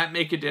seen that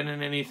make a dent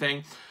in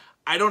anything.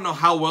 I don't know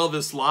how well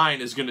this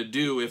line is going to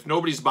do if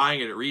nobody's buying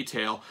it at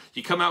retail.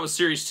 You come out with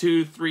Series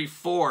 2, 3,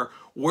 4,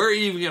 where are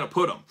you even going to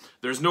put them?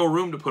 There's no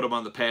room to put them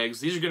on the pegs.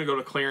 These are going to go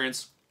to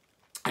clearance.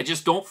 I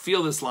just don't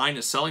feel this line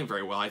is selling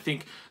very well. I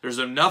think there's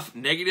enough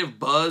negative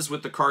buzz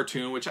with the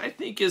cartoon, which I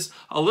think is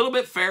a little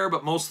bit fair,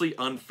 but mostly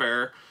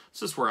unfair. It's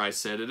just where I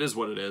sit. It is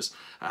what it is.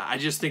 I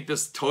just think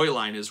this toy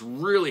line is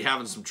really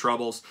having some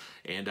troubles,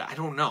 and I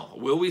don't know.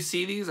 Will we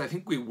see these? I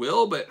think we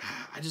will, but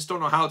I just don't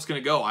know how it's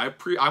going to go. I'm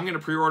going to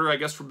pre-order, I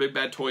guess, for Big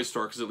Bad Toy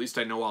Store, because at least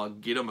I know I'll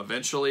get them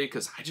eventually,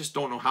 because I just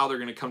don't know how they're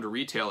going to come to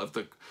retail if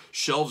the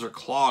shelves are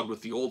clogged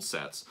with the old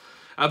sets.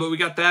 But we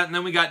got that, and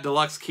then we got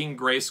Deluxe King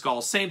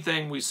Grayskull. Same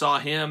thing. We saw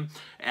him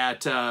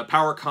at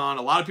PowerCon.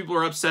 A lot of people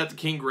are upset the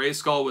King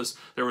Grayskull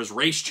there was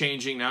race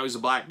changing. Now he's a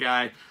black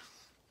guy.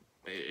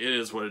 It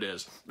is what it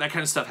is. That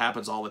kind of stuff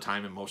happens all the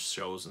time in most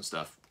shows and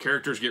stuff.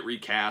 Characters get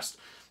recast.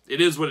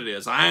 It is what it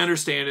is. I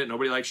understand it.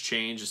 Nobody likes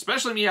change.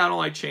 Especially me. I don't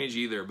like change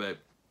either, but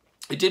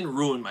it didn't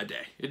ruin my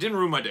day. It didn't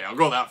ruin my day. I'll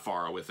go that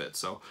far with it.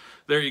 So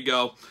there you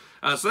go.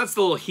 So that's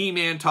the little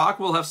He-Man talk.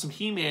 We'll have some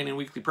He-Man in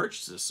weekly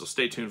purchases, so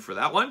stay tuned for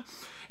that one.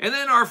 And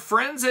then our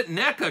friends at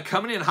NECA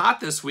coming in hot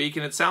this week,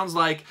 and it sounds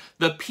like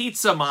the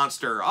Pizza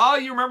Monster. Oh,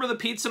 you remember the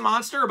Pizza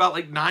Monster? About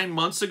like 9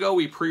 months ago,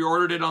 we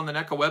pre-ordered it on the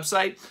NECA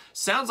website.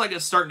 Sounds like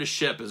it's starting to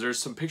ship, as there's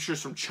some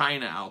pictures from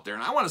China out there.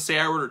 And I want to say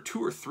I ordered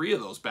 2 or 3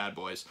 of those bad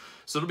boys.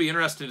 So it'll be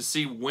interesting to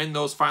see when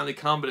those finally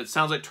come, but it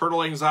sounds like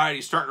Turtle Anxiety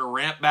is starting to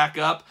ramp back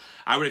up.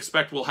 I would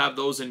expect we'll have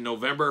those in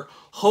November.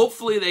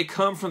 Hopefully they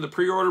come from the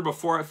pre-order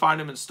before I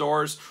find them in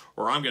stores,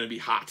 or I'm going to be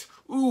hot.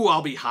 Ooh,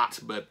 I'll be hot,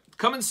 but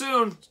coming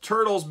soon.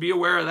 Turtles, be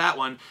aware of that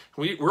one.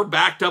 We're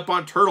backed up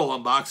on turtle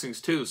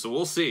unboxings too, so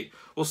we'll see.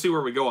 We'll see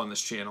where we go on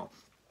this channel.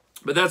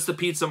 But that's the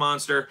Pizza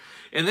Monster.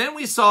 And then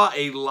we saw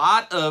a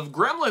lot of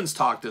Gremlins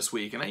talk this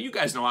week. And you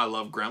guys know I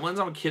love Gremlins.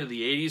 I'm a kid of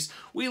the 80s.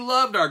 We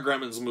loved our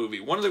Gremlins movie.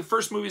 One of the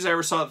first movies I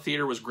ever saw at the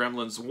theater was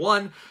Gremlins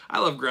 1. I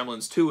love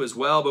Gremlins 2 as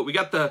well. But we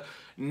got the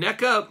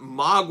NECA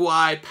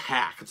Mogwai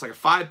pack. It's like a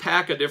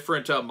 5-pack of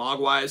different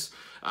Mogwais.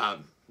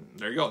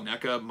 There you go,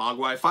 NECA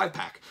Mogwai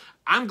 5-pack.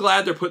 I'm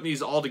glad they're putting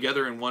these all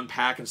together in one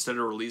pack instead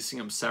of releasing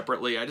them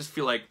separately. I just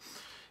feel like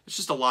it's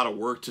just a lot of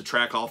work to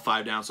track all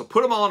 5 down. So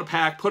put them all in a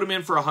pack, put them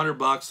in for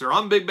 $100. They're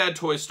on Big Bad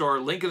Toy Store,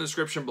 link in the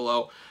description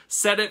below.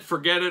 Set it,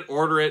 forget it,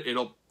 order it.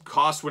 It'll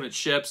cost when it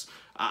ships.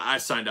 I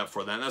signed up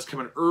for that. And that's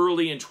coming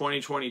early in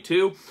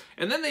 2022.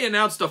 And then they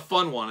announced a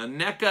fun one, a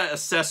NECA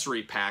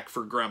accessory pack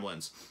for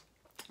Gremlins.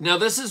 Now,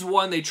 this is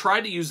one they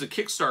tried to use the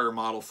Kickstarter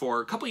model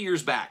for a couple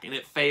years back, and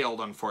it failed,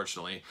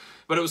 unfortunately.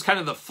 But it was kind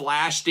of the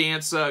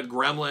Flashdance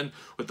gremlin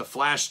with the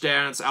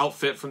Flashdance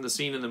outfit from the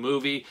scene in the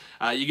movie.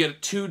 You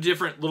get 2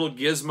 different little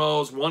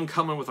gizmos, one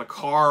coming with a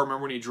car.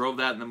 Remember when he drove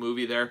that in the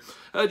movie there?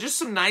 Just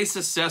some nice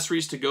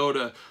accessories to go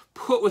to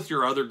put with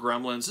your other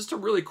Gremlins. Just a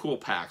really cool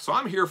pack. So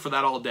I'm here for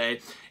that all day.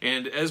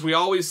 And as we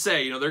always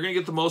say, you know, they're going to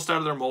get the most out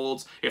of their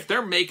molds. If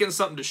they're making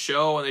something to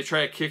show and they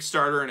try a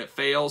Kickstarter and it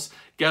fails,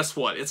 guess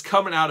what? It's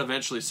coming out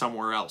eventually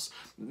somewhere else.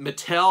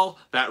 Mattel,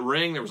 that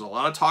ring, there was a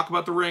lot of talk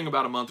about the ring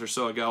about a month or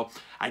so ago.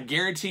 I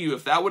guarantee you,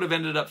 if that would have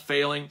ended up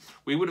failing,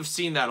 we would have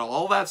seen that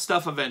all that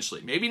stuff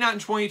eventually. Maybe not in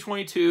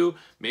 2022,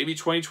 maybe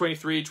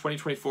 2023,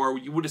 2024.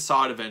 You would have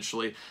saw it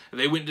eventually.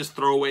 They wouldn't just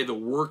throw away the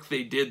work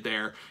they did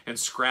there and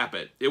scrap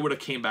it. It would have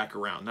came back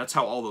around. That's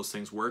how all those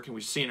things work, and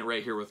we've seen it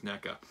right here with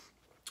NECA.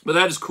 But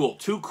that is cool.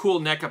 2 cool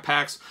NECA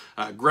packs.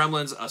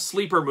 Gremlins, a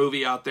sleeper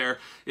movie out there.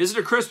 Is it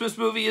a Christmas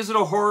movie? Is it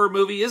a horror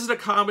movie? Is it a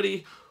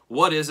comedy?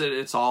 What is it?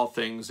 It's all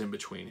things in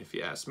between, if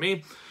you ask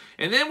me.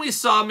 And then we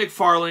saw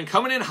McFarlane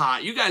coming in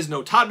hot. You guys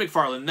know Todd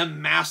McFarlane, the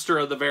master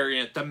of the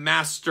variant, the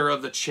master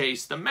of the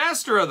chase, the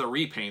master of the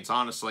repaints,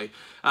 honestly.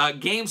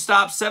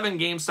 GameStop, 7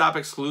 GameStop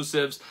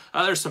exclusives.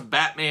 There's some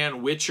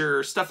Batman,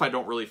 Witcher, stuff I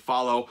don't really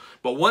follow.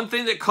 But one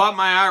thing that caught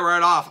my eye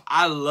right off,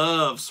 I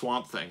love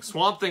Swamp Thing.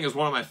 Swamp Thing is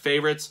one of my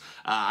favorites.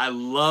 I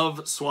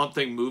love Swamp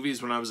Thing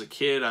movies when I was a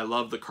kid. I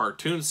love the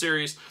cartoon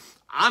series.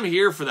 I'm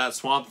here for that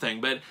Swamp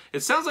Thing, but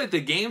it sounds like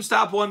the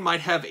GameStop one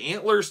might have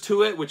antlers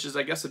to it, which is,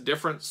 I guess, a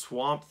different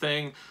Swamp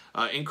Thing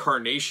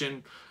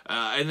incarnation.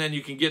 And then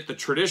you can get the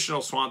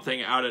traditional Swamp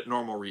Thing out at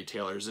normal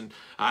retailers. And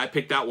I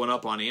picked that one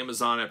up on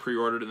Amazon. I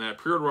pre-ordered, and then I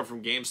pre-ordered one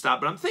from GameStop.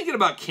 But I'm thinking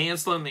about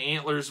canceling the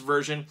antlers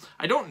version.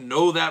 I don't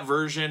know that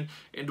version.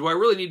 And do I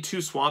really need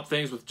 2 Swamp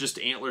Things with just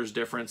antlers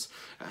difference?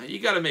 You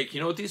got to make, you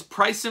know, with these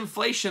price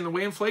inflation, the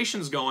way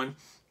inflation's going,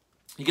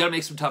 you got to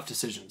make some tough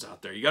decisions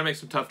out there. You got to make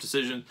some tough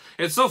decisions.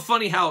 It's so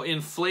funny how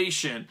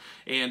inflation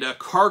and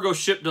cargo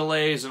ship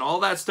delays and all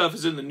that stuff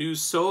is in the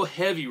news so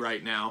heavy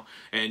right now.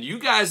 And you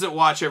guys that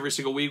watch every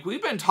single week,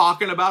 we've been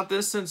talking about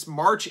this since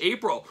March,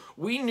 April.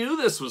 We knew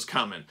this was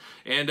coming.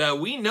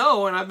 And we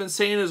know, and I've been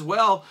saying as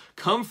well,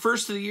 come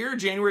first of the year,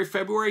 January,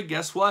 February,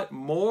 guess what?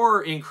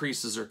 More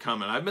increases are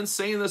coming. I've been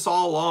saying this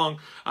all along.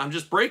 I'm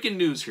just breaking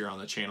news here on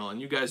the channel, and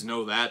you guys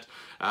know that.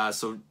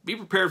 So be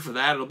prepared for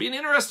that. It'll be an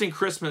interesting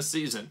Christmas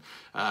season.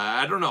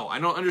 I don't know. I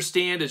don't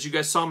understand, as you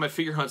guys saw in my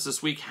figure hunts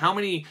this week, how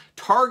many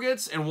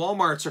Targets and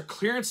Walmarts are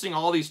clearancing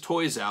all these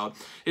toys out.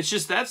 It's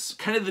just, that's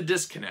kind of the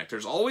disconnect.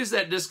 There's always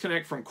that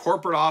disconnect from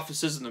corporate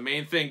offices and the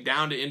main thing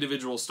down to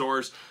individual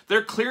stores.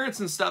 They're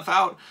clearancing stuff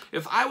out.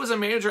 If I was a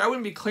manager, I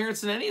wouldn't be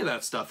clearancing any of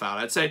that stuff out.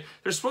 I'd say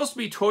there's supposed to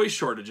be toy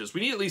shortages.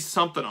 We need at least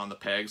something on the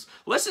pegs.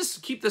 Let's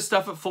just keep this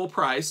stuff at full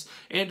price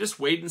and just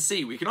wait and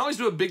see. We can always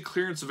do a big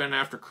clearance event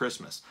after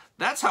Christmas.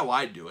 That's how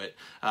I do it,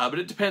 but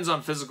it depends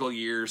on physical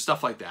years,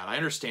 stuff like that. I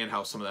understand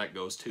how some of that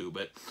goes too,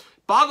 but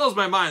boggles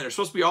my mind. There's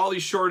supposed to be all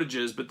these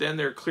shortages, but then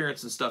they're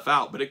clearancing stuff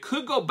out. But it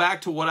could go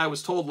back to what I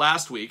was told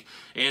last week,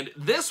 and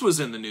this was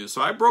in the news.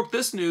 So I broke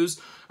this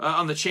news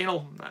on the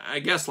channel, I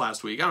guess,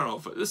 last week. I don't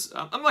know if this,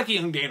 I'm like a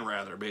young Dan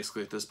Rather,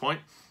 basically, at this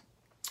point.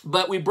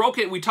 But we broke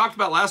it. We talked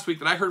about last week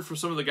that I heard from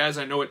some of the guys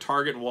I know at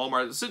Target and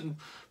Walmart that sit in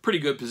pretty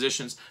good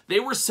positions. They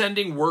were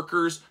sending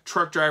workers,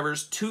 truck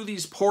drivers, to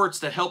these ports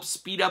to help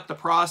speed up the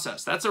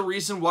process. That's a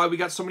reason why we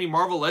got so many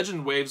Marvel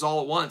Legend waves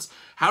all at once.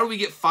 How do we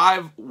get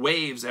 5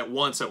 waves at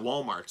once at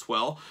Walmart's?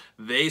 Well,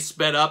 they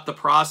sped up the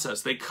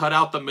process. They cut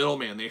out the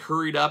middleman. They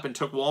hurried up and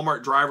took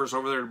Walmart drivers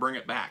over there to bring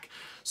it back.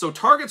 So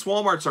Targets,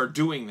 Walmarts are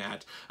doing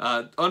that.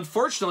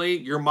 Unfortunately,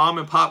 your mom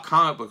and pop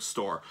comic book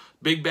store,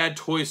 big bad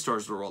toy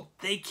stores of the world,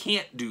 they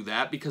can't do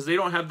that because they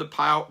don't have the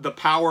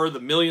power, the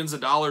millions of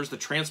dollars, the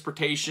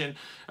transportation.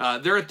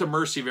 They're at the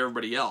mercy of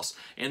everybody else.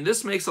 And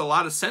this makes a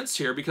lot of sense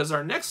here because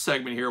our next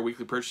segment here at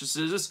Weekly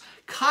Purchases is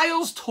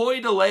Kyle's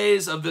toy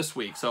delays of this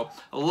week. So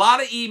a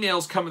lot of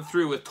emails coming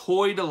through with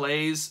toy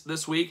delays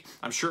this week.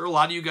 I'm sure a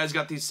lot of you guys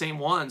got these same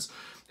ones.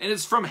 And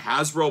it's from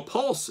Hasbro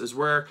Pulse is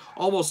where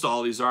almost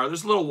all these are.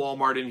 There's a little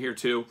Walmart in here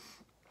too.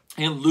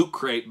 And Loot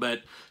Crate,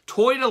 but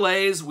toy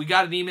delays, we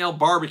got an email,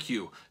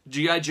 Barbecue,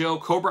 G.I. Joe,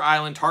 Cobra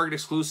Island, Target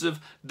exclusive,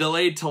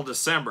 delayed till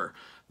December.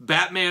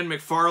 Batman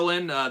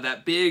McFarlane,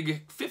 that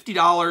big $50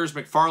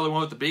 McFarlane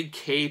one with the big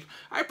cape.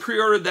 I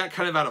pre-ordered that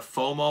kind of out of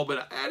FOMO,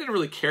 but I didn't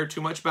really care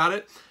too much about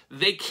it.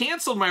 They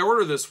canceled my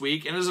order this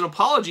week, and as an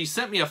apology,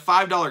 sent me a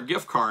 $5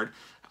 gift card.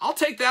 I'll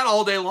take that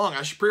all day long.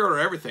 I should pre-order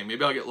everything.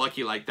 Maybe I'll get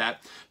lucky like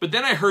that. But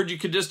then I heard you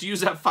could just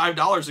use that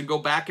 $5 and go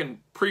back and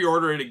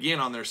pre-order it again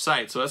on their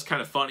site. So that's kind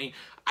of funny.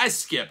 I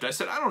skipped. I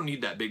said, I don't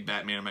need that big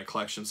Batman in my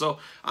collection. So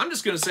I'm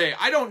just going to say,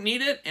 I don't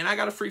need it, and I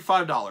got a free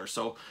 $5.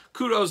 So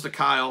kudos to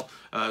Kyle.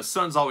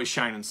 Sun's always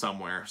shining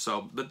somewhere.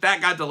 So, but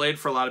that got delayed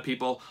for a lot of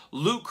people.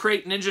 Loot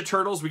Crate Ninja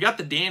Turtles. We got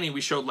the Danny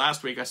we showed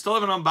last week. I still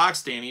haven't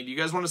unboxed Danny. Do you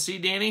guys want to see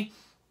Danny?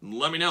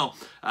 Let me know.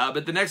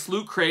 But the next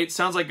Loot Crate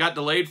sounds like got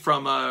delayed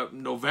from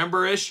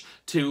November-ish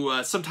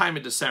to sometime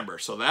in December.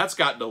 So that's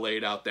got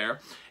delayed out there.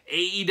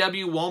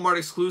 AEW Walmart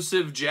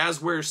exclusive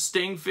Jazzware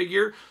Sting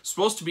figure.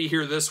 Supposed to be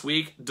here this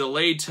week.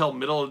 Delayed till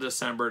middle of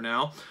December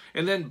now.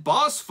 And then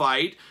Boss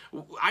Fight.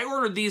 I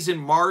ordered these in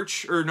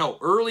March, or no,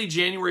 early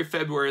January,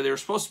 February. They were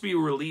supposed to be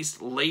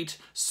released late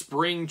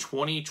spring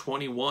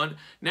 2021.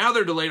 Now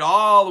they're delayed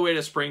all the way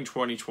to spring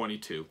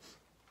 2022.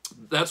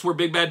 That's where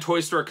Big Bad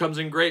Toy Store comes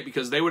in great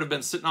because they would have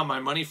been sitting on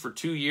my money for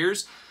 2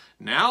 years.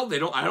 Now they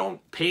don't. I don't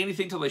pay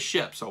anything till they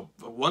ship. So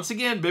once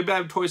again, Big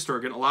Bad Toy Store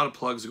getting a lot of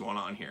plugs going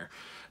on here.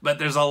 But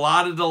there's a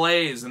lot of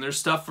delays, and there's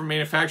stuff from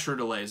manufacturer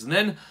delays. And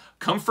then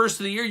come first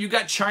of the year, you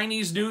got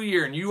Chinese New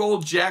Year. And you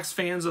old Jax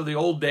fans of the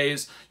old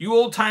days, you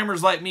old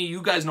timers like me,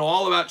 you guys know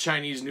all about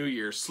Chinese New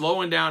Year.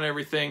 Slowing down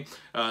everything.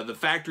 The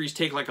factories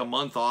take like a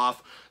month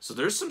off. So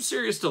there's some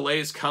serious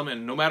delays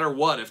coming no matter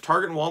what. If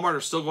Target and Walmart are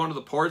still going to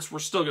the ports, we're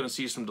still going to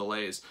see some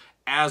delays,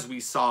 as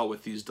we saw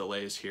with these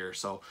delays here.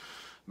 So,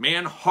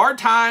 man, hard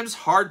times,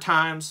 hard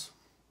times,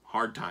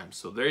 hard times.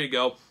 So there you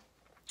go.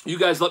 You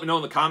guys let me know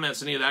in the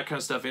comments, any of that kind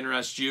of stuff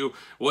interests you,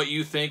 what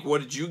you think, what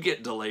did you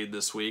get delayed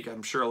this week?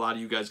 I'm sure a lot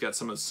of you guys got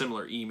some of the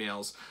similar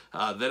emails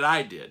that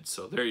I did.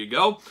 So there you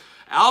go.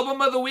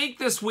 Album of the week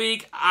this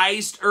week,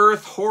 Iced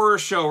Earth Horror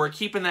Show. We're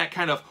keeping that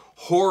kind of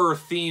horror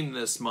theme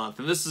this month.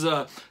 And this is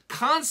a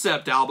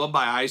concept album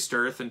by Iced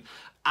Earth, and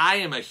I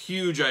am a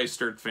huge Iced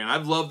Earth fan.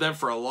 I've loved them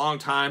for a long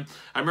time.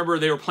 I remember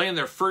they were playing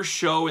their first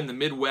show in the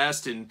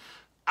Midwest in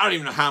I don't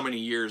even know how many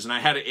years, and I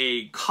had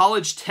a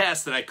college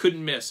test that I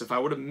couldn't miss. If I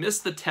would have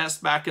missed the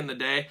test back in the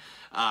day,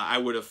 I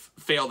would have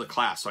failed a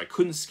class, so I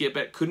couldn't skip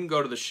it, couldn't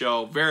go to the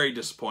show. Very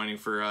disappointing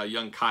for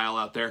young Kyle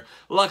out there.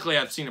 Luckily,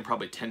 I've seen him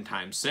probably 10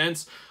 times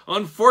since.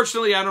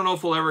 Unfortunately, I don't know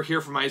if we'll ever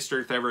hear from Iced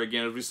Earth ever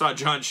again. As we saw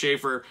John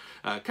Schaefer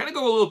kind of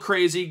go a little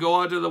crazy,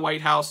 go out to the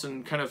White House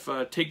and kind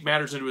of take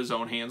matters into his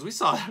own hands. We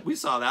saw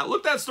that.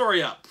 Look that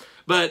story up.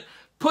 But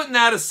putting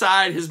that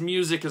aside, his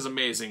music is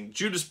amazing.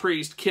 Judas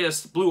Priest,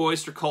 Kiss, Blue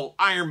Oyster Cult,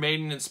 Iron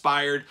Maiden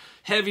inspired,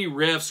 heavy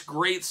riffs,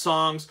 great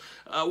songs.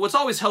 What's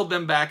always held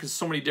them back is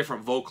so many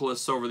different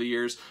vocalists over the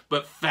years,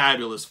 but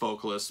fabulous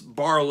vocalists.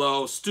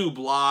 Barlow, Stu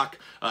Block,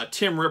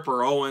 Tim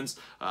Ripper Owens,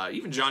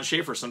 even John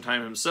Schaefer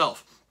sometime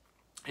himself.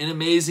 An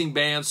amazing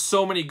band,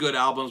 so many good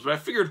albums, but I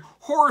figured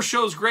horror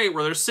show's great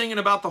where they're singing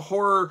about the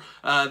horror,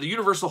 the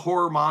universal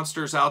horror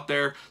monsters out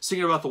there,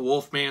 singing about the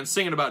Wolfman,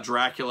 singing about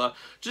Dracula.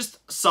 Just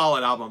a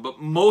solid album, but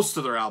most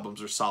of their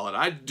albums are solid.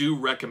 I do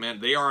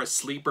recommend. They are a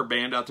sleeper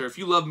band out there. If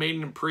you love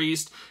Maiden and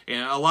Priest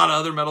and a lot of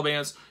other metal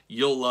bands,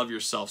 you'll love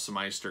yourself some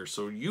Iced Earth.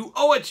 So you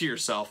owe it to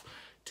yourself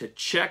to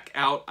check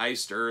out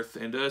Iced Earth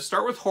and to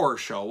start with Horror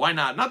Show. Why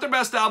not? Not their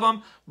best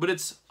album, but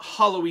it's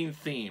Halloween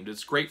themed.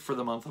 It's great for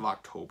the month of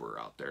October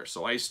out there.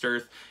 So Iced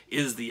Earth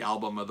is the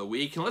album of the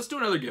week. And let's do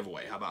another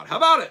giveaway. How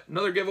about it?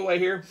 Another giveaway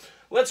here.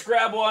 Let's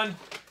grab one.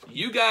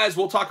 You guys,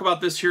 we'll talk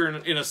about this here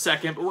in a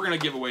second, but we're going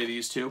to give away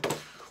these two.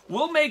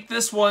 We'll make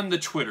this one the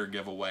Twitter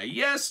giveaway.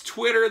 Yes,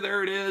 Twitter,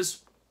 there it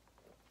is.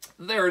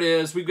 There it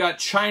is. We've got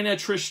China,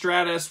 Trish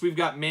Stratus. We've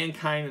got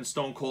Mankind and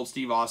Stone Cold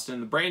Steve Austin.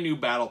 The brand new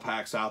battle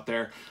packs out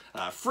there.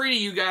 Free to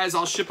you guys.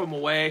 I'll ship them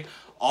away.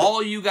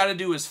 All you got to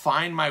do is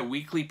find my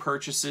weekly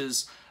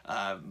purchases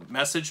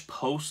message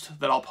post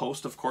that I'll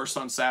post, of course,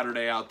 on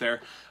Saturday out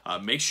there.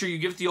 Make sure you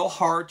give it the old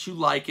heart. You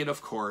like it,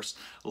 of course.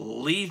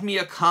 Leave me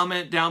a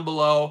comment down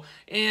below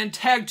and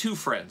tag 2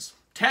 friends.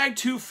 Tag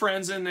 2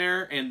 friends in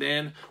there, and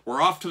then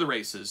we're off to the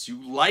races. You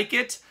like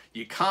it,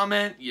 you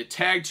comment, you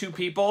tag 2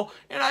 people,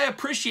 and I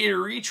appreciate a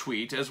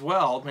retweet as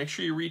well. Make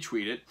sure you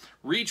retweet it.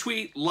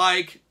 Retweet,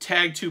 like,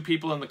 tag 2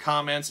 people in the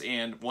comments,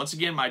 and once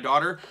again, my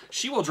daughter,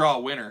 she will draw a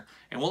winner,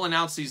 and we'll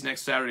announce these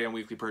next Saturday on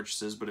Weekly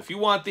Purchases. But if you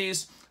want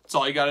these, that's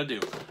all you got to do.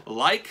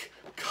 Like,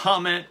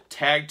 comment,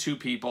 tag 2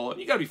 people. And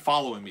you got to be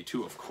following me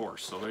too, of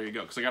course. So there you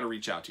go, because I got to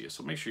reach out to you.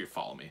 So make sure you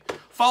follow me.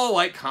 Follow,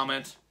 like,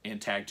 comment,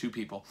 and tag 2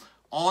 people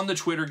on the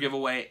Twitter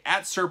giveaway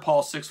at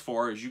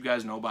SirPaul64, as you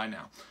guys know by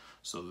now.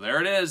 So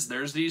there it is.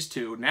 There's these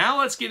 2. Now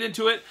let's get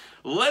into it.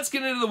 Let's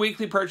get into the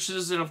weekly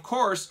purchases. And of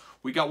course,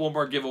 we got one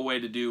more giveaway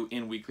to do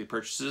in weekly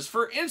purchases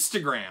for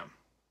Instagram.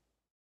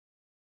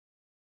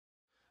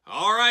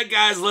 All right,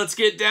 guys, let's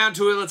get down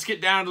to it. Let's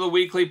get down to the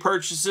weekly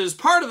purchases.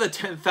 Part of the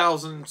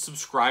 10,000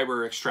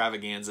 subscriber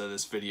extravaganza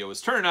this video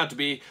is turning out to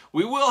be.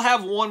 We will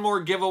have one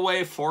more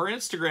giveaway for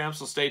Instagram,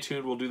 so stay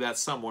tuned. We'll do that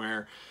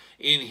somewhere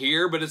in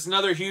here, but it's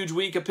another huge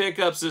week of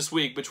pickups this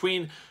week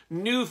between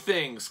new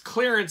things,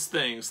 clearance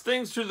things,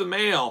 things through the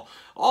mail,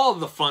 all of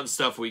the fun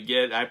stuff we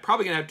get. I'm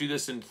probably gonna have to do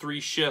this in 3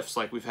 shifts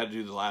like we've had to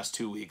do the last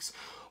 2 weeks.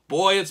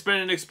 Boy, it's been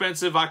an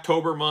expensive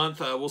October month.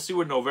 We'll see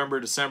what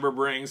November, December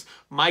brings.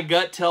 My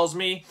gut tells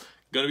me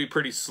going to be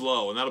pretty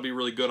slow, and that'll be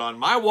really good on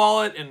my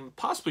wallet and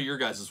possibly your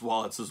guys'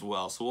 wallets as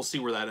well. So we'll see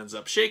where that ends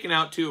up shaking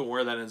out to and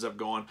where that ends up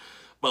going.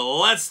 But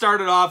let's start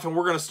it off, and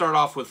we're going to start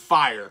off with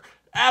fire.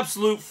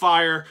 Absolute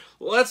fire.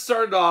 Let's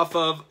start it off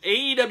of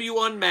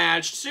AEW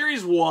Unmatched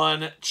Series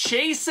 1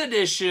 Chase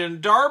Edition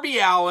Darby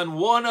Allin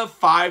 1 of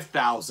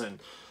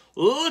 5,000.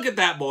 Look at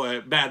that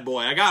boy, bad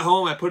boy. I got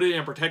home, I put it in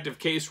a protective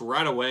case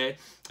right away,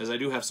 as I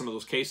do have some of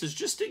those cases,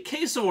 just in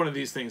case of one of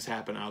these things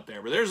happen out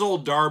there. But there's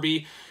old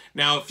Darby.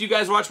 Now, if you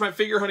guys watch my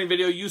figure hunting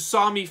video, you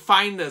saw me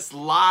find this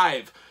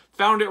live.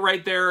 Found it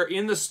right there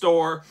in the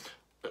store,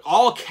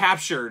 all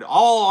captured,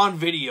 all on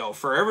video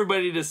for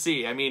everybody to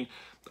see. I mean,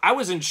 I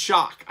was in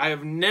shock. I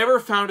have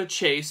never found a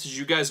chase, as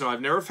you guys know, I've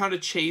never found a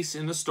chase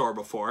in the store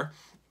before.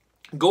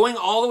 Going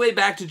all the way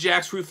back to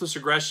Jack's Ruthless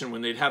Aggression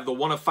when they'd have the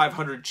 1 of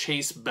 500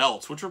 chase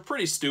belts, which were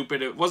pretty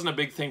stupid. It wasn't a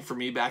big thing for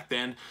me back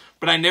then,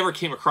 but I never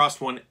came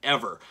across one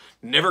ever.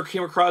 Never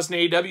came across an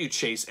AEW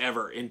chase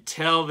ever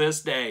until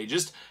this day.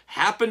 Just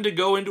happened to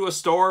go into a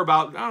store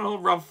about, I don't know,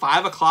 around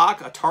 5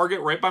 o'clock, a Target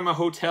right by my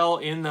hotel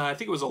in, I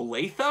think it was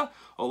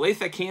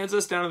Olathe,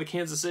 Kansas, down in the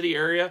Kansas City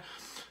area.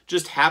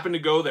 Just happened to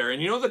go there.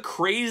 And you know, the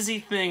crazy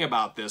thing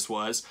about this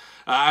was,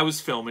 I was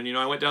filming, you know,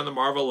 I went down the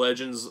Marvel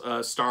Legends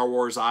Star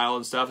Wars aisle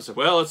and stuff. I said,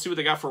 well, let's see what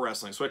they got for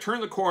wrestling. So I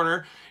turned the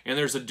corner, and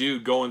there's a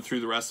dude going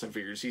through the wrestling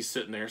figures. He's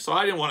sitting there. So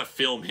I didn't want to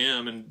film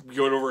him and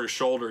go over his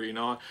shoulder, you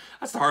know.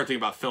 That's the hard thing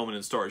about filming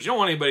in stores. You don't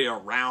want anybody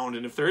around,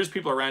 and if there is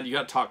people around, you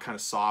got to talk kind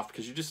of soft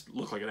because you just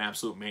look like an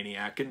absolute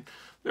maniac. And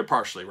they're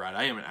partially right.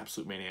 I am an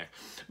absolute maniac.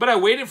 But I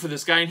waited for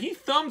this guy, and he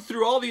thumbed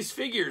through all these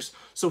figures.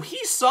 So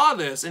he saw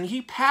this, and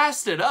he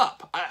passed it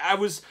up.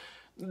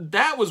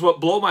 That was what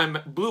blew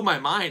my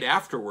mind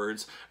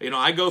afterwards. You know,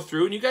 I go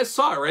through, and you guys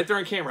saw it right there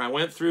on camera. I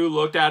went through,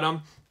 looked at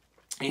them,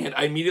 and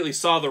I immediately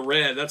saw the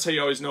red. That's how you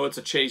always know it's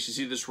a chase. You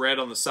see this red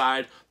on the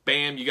side.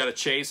 Bam, you got a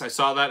chase. I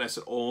saw that, and I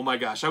said, oh my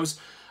gosh. I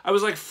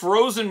was like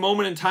frozen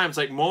moment in time. It's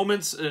like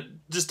moments,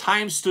 just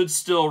time stood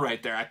still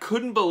right there. I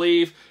couldn't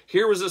believe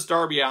here was this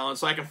Darby Allin.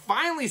 So I can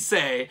finally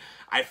say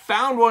I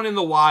found one in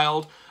the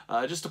wild.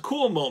 Just a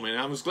cool moment.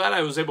 And I was glad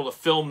I was able to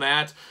film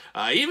that.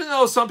 Even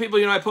though some people,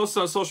 you know, I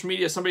posted on social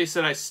media, somebody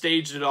said I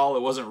staged it all.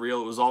 It wasn't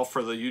real. It was all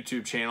for the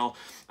YouTube channel.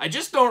 I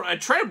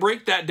try to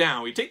break that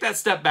down. We take that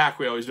step back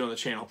we always do on the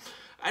channel.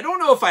 I don't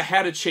know if I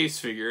had a chase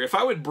figure, if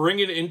I would bring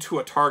it into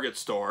a Target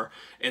store,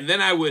 and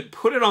then I would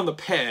put it on the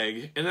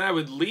peg, and then I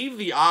would leave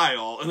the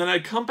aisle, and then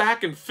I'd come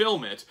back and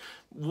film it.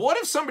 What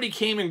if somebody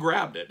came and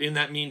grabbed it in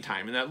that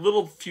meantime, in that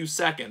little few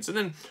seconds? And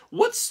then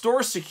what's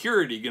store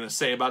security going to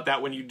say about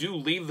that when you do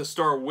leave the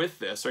store with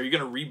this? Are you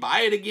going to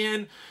rebuy it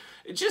again?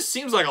 It just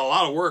seems like a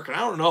lot of work, and I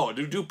don't know.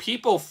 Do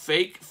people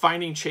fake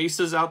finding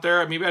chases out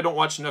there? Maybe I don't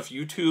watch enough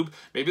YouTube.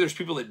 Maybe there's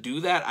people that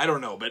do that. I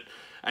don't know, but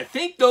I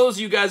think those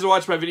of you guys who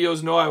watch my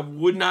videos know I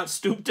would not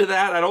stoop to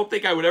that. I don't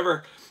think I would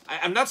ever.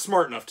 I'm not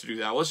smart enough to do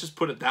that. Let's just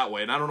put it that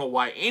way. And I don't know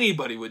why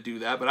anybody would do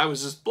that, but I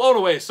was just blown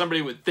away.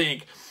 Somebody would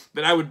think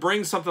that I would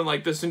bring something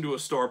like this into a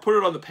store, put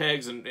it on the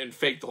pegs, and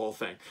fake the whole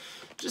thing.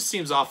 Just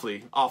seems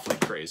awfully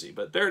crazy.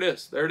 But there it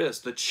is. There it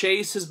is. The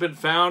chase has been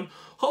found.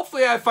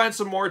 Hopefully I find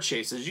some more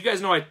chases. You guys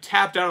know I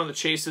tapped out on the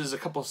chases a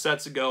couple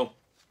sets ago.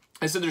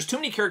 I said there's too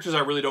many characters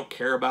I really don't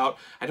care about.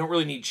 I don't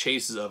really need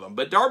chases of them.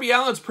 But Darby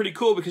Allin's pretty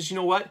cool because you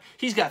know what?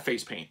 He's got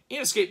face paint and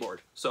a skateboard.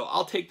 So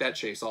I'll take that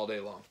chase all day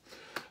long.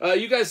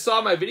 You guys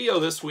saw my video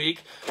this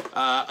week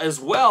as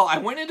well. I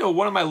went into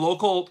one of my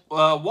local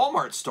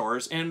Walmart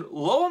stores, and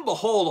lo and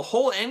behold, a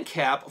whole end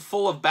cap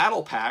full of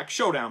battle packs,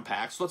 showdown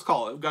packs, let's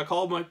call it. Got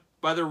called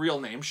by their real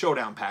name,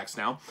 showdown packs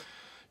now.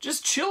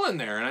 Just chilling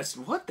there. And I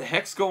said, what the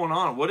heck's going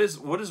on? What is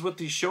with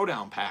these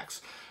showdown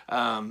packs?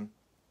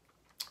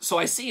 So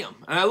I see them,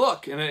 and I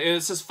look, and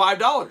it says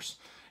 $5.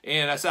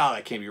 And I said, oh,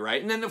 that can't be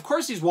right. And then, of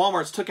course, these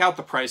Walmarts took out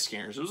the price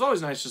scanners. It was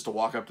always nice just to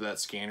walk up to that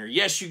scanner.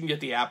 Yes, you can get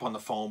the app on the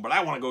phone, but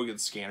I want to go get the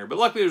scanner. But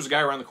luckily, there's a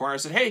guy around the corner. I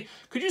said, hey,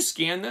 could you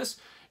scan this?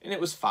 And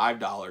it was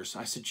 $5.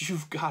 I said,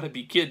 you've got to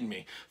be kidding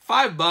me.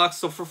 $5.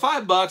 So for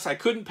 $5, I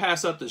couldn't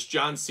pass up this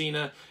John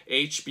Cena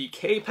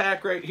HBK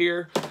pack right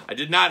here. I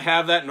did not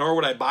have that, nor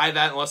would I buy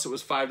that unless it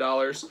was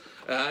 $5.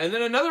 And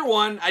then another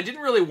one I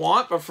didn't really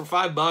want, but for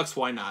 $5,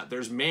 why not?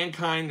 There's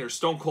Mankind, there's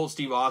Stone Cold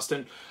Steve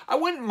Austin. I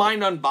wouldn't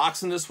mind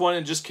unboxing this one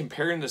and just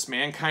comparing this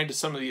Mankind to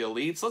some of the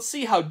Elites. Let's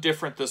see how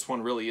different this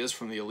one really is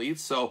from the Elites.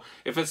 So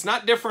if it's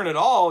not different at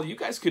all, you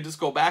guys could just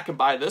go back and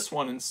buy this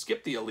one and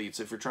skip the Elites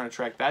if you're trying to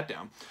track that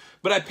down.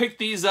 But I picked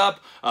these up.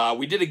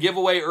 We did a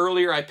giveaway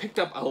earlier. I picked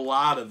up a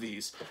lot of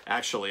these,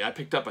 actually. I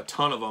picked up a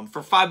ton of them.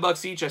 For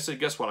 $5 each, I said,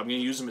 guess what? I'm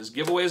going to use them as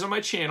giveaways on my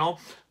channel.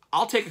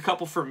 I'll take a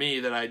couple for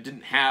me that I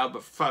didn't have,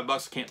 but for $5,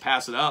 I can't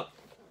pass it up.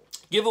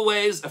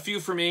 Giveaways, a few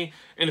for me,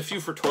 and a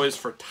few for Toys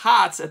for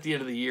Tots at the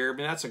end of the year. I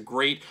mean, that's a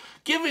great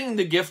giving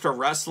the gift of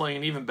wrestling,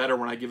 and even better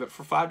when I give it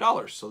for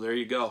 $5. So there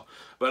you go.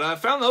 But I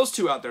found those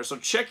two out there. So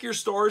check your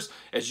stores.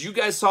 As you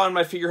guys saw in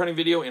my figure hunting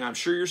video, and I'm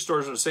sure your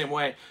stores are the same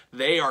way,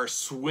 they are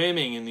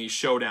swimming in these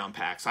showdown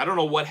packs. I don't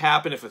know what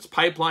happened, if it's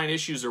pipeline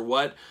issues or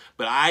what,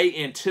 but I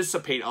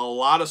anticipate a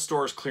lot of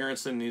stores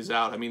clearancing these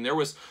out. I mean, there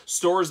was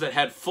stores that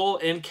had full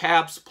end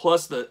caps,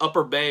 plus the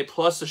upper bay,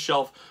 plus the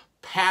shelf,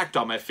 packed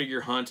on my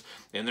figure hunt,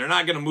 and they're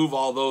not going to move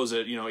all those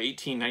at, you know,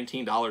 $18,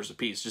 $19 a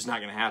piece. Just not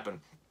going to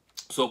happen.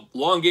 So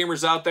long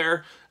gamers out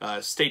there,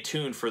 stay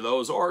tuned for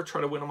those, or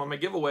try to win them on my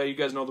giveaway. You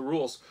guys know the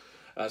rules.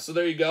 So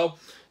there you go.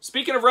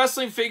 Speaking of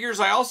wrestling figures,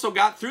 I also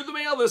got through the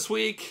mail this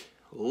week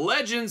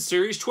Legends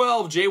Series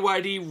 12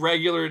 JYD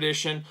Regular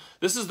Edition.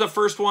 This is the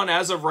first one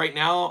as of right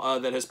now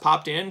that has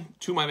popped in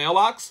to my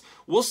mailbox.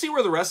 We'll see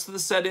where the rest of the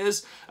set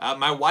is.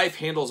 My wife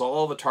handles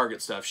all the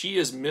Target stuff. She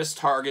is Miss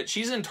Target.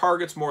 She's in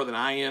Targets more than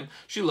I am.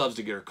 She loves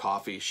to get her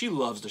coffee. She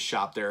loves to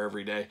shop there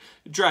every day.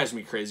 It drives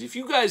me crazy. If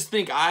you guys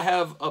think I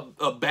have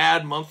a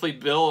bad monthly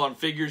bill on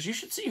figures, you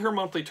should see her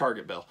monthly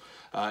Target bill.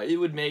 It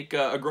would make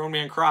a grown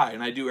man cry,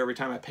 and I do every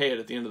time I pay it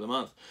at the end of the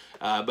month.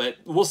 But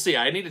we'll see.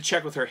 I need to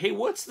check with her. Hey,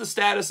 what's the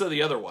status of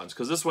the other ones?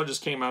 Because this one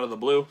just came out of the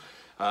blue.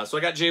 So I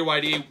got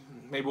JYD.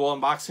 Maybe we'll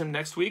unbox him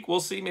next week.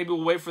 We'll see. Maybe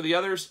we'll wait for the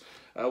others.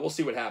 We'll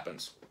see what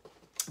happens.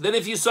 Then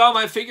if you saw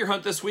my figure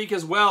hunt this week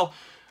as well,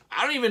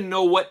 I don't even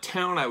know what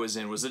town I was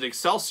in. Was it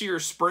Excelsior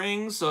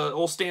Springs,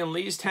 old Stan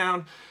Lee's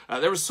town?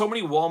 There was so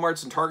many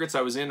Walmarts and Targets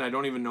I was in, I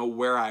don't even know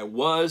where I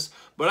was.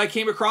 But I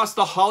came across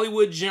the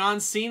Hollywood John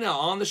Cena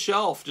on the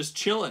shelf, just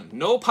chilling.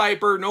 No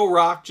Piper, no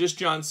Rock, just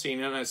John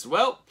Cena. And I said,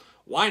 well,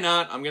 why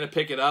not? I'm going to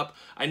pick it up.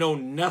 I know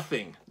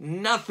nothing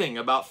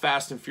about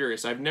Fast and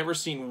Furious. I've never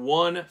seen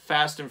one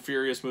Fast and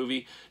Furious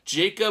movie.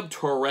 Jacob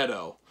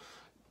Toretto.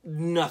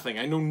 Nothing.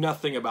 I know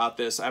nothing about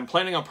this. I'm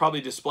planning on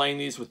probably displaying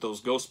these with those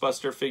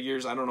Ghostbuster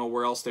figures. I don't know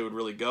where else they would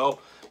really go.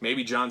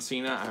 Maybe John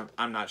Cena.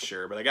 I'm not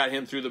sure. But I got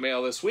him through the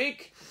mail this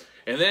week.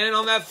 And then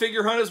on that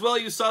figure hunt as well,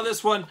 you saw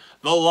this one.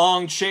 The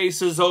long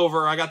chase is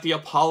over. I got the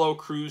Apollo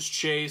Crews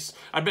chase.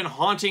 I've been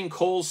haunting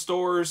Kohl's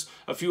stores,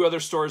 a few other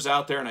stores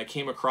out there, and I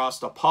came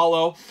across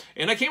Apollo.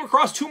 And I came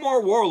across two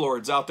more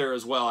Warlords out there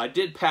as well. I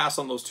did pass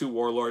on those two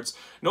Warlords.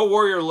 No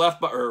Warlord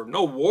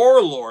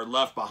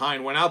left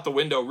behind. Went out the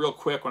window real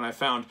quick when I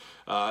found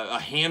a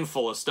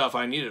handful of stuff.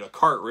 I needed a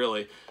cart,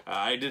 really.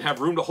 I didn't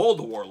have room to hold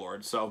the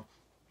Warlord, so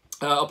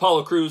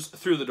Apollo Crews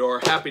through the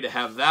door. Happy to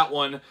have that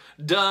one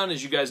done.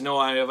 As you guys know,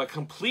 I have a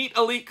complete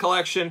Elite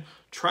collection.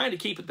 Trying to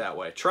keep it that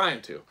way.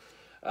 Trying to.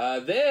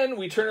 Then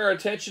we turn our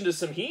attention to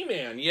some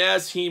He-Man.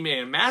 Yes,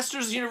 He-Man.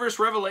 Masters of the Universe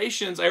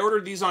Revelations. I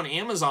ordered these on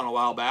Amazon a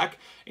while back.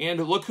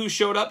 And look who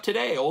showed up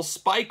today. Old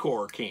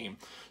Spikor came.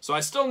 So I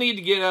still need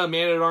to get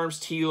Man-at-Arms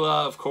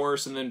Tila, of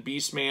course, and then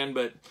Beastman.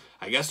 But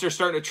I guess they're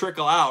starting to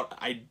trickle out.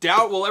 I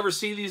doubt we'll ever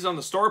see these on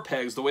the store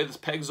pegs the way the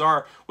pegs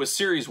are with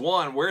Series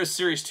 1. Where is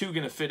Series 2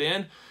 going to fit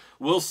in?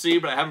 We'll see,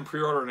 but I haven't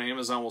pre-ordered on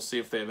Amazon. We'll see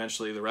if they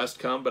eventually, the rest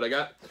come. But I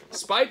got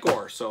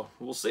Spikor, so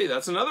we'll see.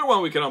 That's another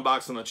one we can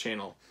unbox on the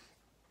channel.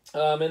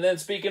 And then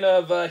speaking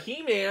of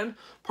He-Man,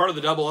 part of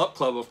the Double Up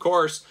Club, of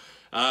course,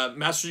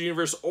 Masters of the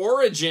Universe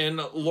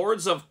Origin,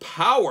 Lords of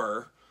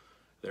Power.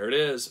 There it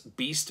is,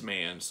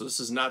 Beastman. So this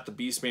is not the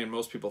Beastman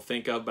most people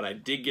think of, but I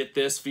did get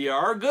this via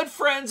our good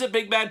friends at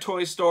Big Bad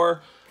Toy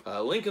Store.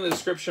 Link in the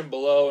description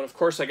below. And of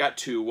course, I got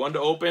two. One to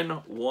open,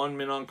 one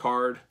mint on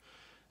card.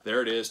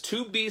 There it is.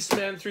 Two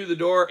Beastmen through the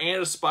door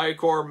and a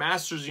Spikor.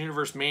 Masters of the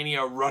Universe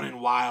Mania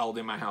running wild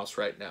in my house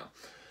right now.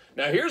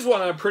 Now, here's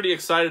one I'm pretty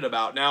excited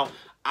about. Now,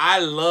 I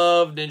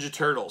love Ninja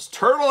Turtles.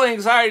 Turtle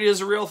anxiety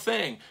is a real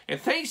thing. And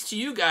thanks to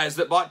you guys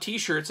that bought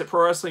t-shirts at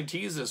Pro Wrestling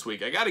Tees this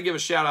week. I got to give a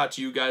shout out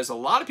to you guys. A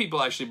lot of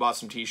people actually bought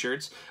some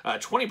t-shirts.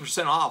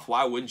 20% off.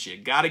 Why wouldn't you?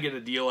 Got to get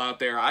a deal out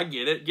there. I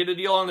get it. Get a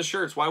deal on the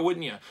shirts. Why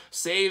wouldn't you?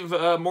 Save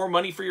more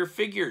money for your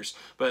figures.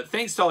 But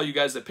thanks to all you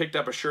guys that picked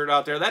up a shirt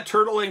out there. That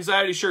Turtle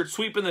anxiety shirt,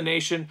 sweeping the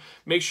nation.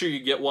 Make sure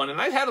you get one.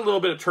 And I've had a little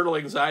bit of turtle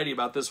anxiety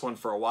about this one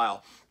for a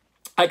while.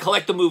 I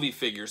collect the movie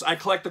figures. I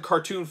collect the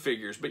cartoon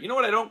figures. But you know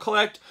what I don't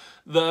collect?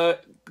 The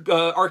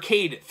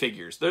arcade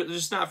figures. They're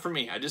just not for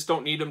me. I just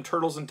don't need them.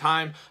 Turtles in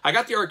Time. I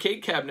got the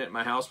arcade cabinet in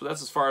my house, but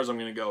that's as far as I'm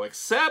going to go.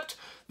 Except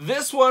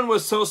This one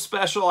was so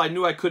special, I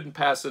knew I couldn't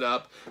pass it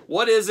up.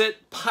 What is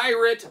it?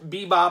 Pirate,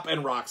 Bebop,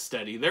 and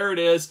Rocksteady. There it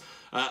is.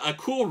 A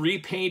cool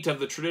repaint of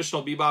the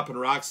traditional Bebop and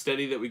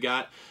Rocksteady that we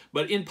got,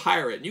 but in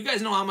pirate. And you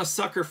guys know I'm a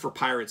sucker for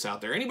pirates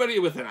out there. Anybody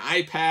with an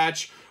eye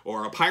patch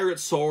or a pirate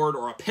sword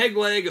or a peg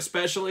leg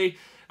especially,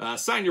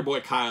 sign your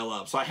boy Kyle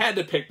up. So I had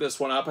to pick this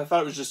one up. I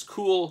thought it was just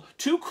cool,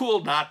 too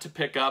cool not to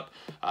pick up.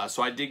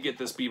 So I did get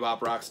this Bebop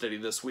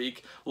Rocksteady this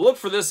week. Look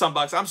for this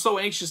unbox. I'm so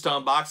anxious to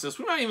unbox this.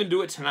 We might even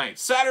do it tonight.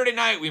 Saturday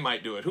night we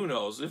might do it. Who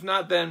knows? If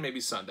not then, maybe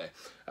Sunday.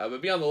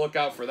 But be on the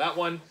lookout for that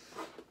one.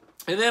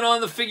 And then on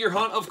the figure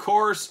hunt, of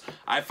course,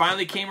 I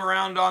finally came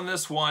around on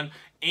this one.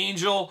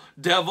 Angel,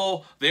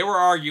 Devil, they were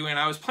arguing.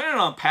 I was planning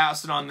on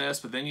passing on this,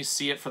 but then you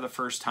see it for the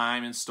first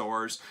time in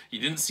stores. You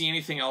didn't see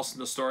anything else in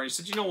the store. You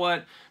said, you know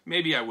what?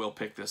 Maybe I will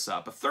pick this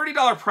up. A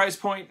 $30 price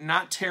point,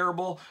 not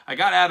terrible. I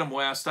got Adam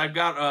West. I've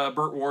got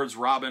Burt Ward's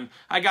Robin.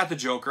 I got the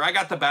Joker. I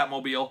got the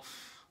Batmobile.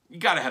 You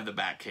got to have the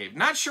Batcave.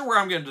 Not sure where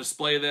I'm going to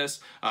display this.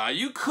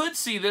 You could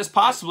see this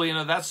possibly in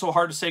a That's So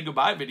Hard to Say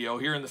Goodbye video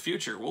here in the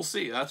future. We'll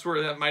see. That's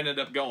where that might end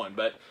up going.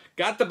 But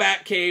got the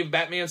Batcave,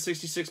 Batman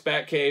 66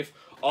 Batcave,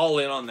 all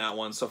in on that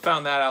one. So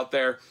found that out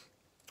there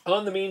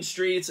on the mean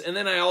streets. And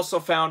then I also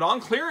found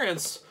on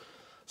clearance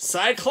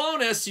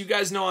Cyclonus. You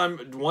guys know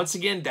I'm once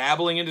again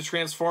dabbling into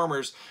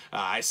Transformers.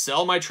 I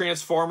sell my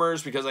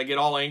Transformers because I get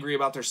all angry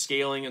about their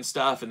scaling and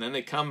stuff, and then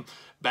they come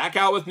back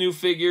out with new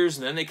figures,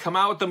 and then they come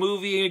out with the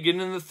movie and get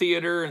in the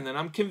theater, and then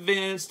I'm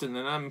convinced, and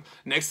then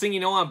next thing you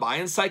know, I'm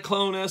buying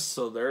Cyclonus.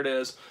 So there it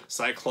is,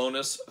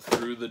 Cyclonus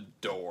through the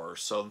door.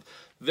 So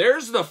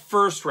there's the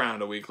first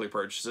round of weekly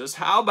purchases.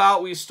 How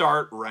about we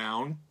start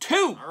round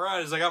two? All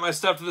right, as I got my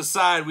stuff to the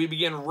side, we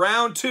begin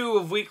round two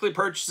of weekly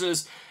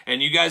purchases.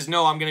 And you guys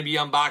know I'm going to be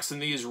unboxing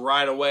these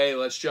right away.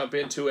 Let's jump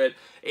into it.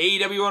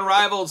 AEW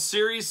Unrivaled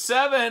Series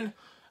 7.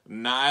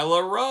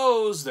 Nyla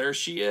Rose. There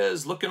she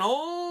is, looking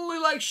only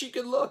like she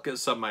could look,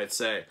 as some might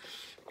say.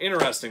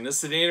 Interesting.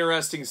 This is an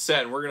interesting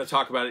set, and we're going to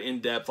talk about it in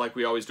depth like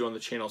we always do on the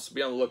channel. So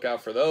be on the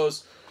lookout for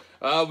those.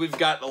 We've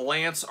got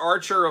Lance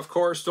Archer, of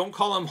course. Don't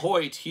call him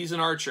Hoyt. He's an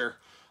Archer.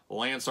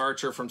 Lance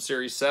Archer from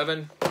Series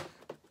 7.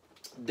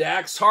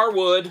 Dax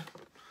Harwood.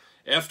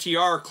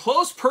 FTR,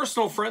 close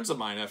personal friends of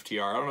mine,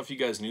 FTR. I don't know if you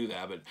guys knew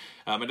that,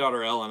 but my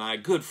daughter Elle and I,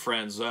 good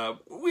friends.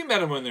 We met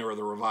them when they were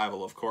the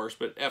Revival, of course,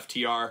 but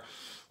FTR.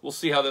 We'll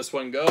see how this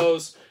one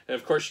goes. And,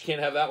 of course, you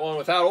can't have that one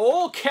without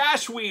old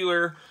Cash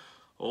Wheeler.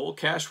 Old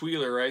Cash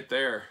Wheeler right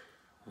there.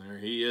 There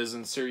he is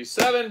in Series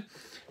 7.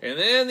 And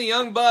then the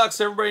Young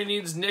Bucks. Everybody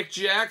needs Nick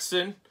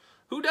Jackson.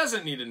 Who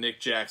doesn't need a Nick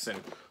Jackson?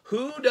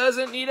 Who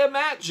doesn't need a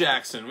Matt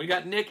Jackson? We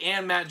got Nick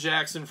and Matt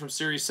Jackson from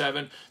Series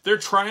 7. Their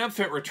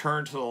triumphant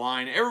return to the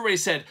line. Everybody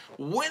said,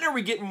 when are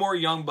we getting more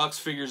Young Bucks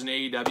figures in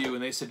AEW?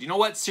 And they said, you know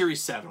what?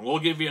 Series 7. We'll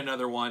give you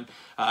another one.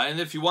 And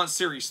if you want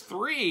Series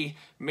 3,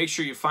 make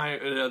sure you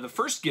find the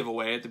first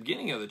giveaway at the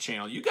beginning of the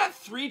channel. You got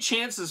 3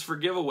 chances for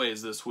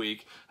giveaways this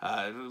week.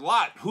 A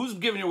lot. Who's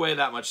giving away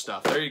that much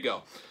stuff? There you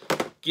go.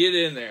 Get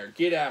in there.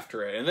 Get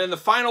after it. And then the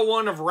final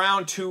one of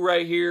round 2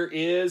 right here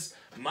is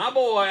my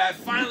boy. I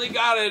finally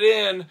got it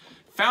in.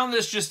 Found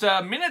this just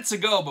minutes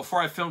ago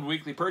before I filmed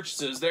weekly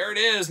purchases. There it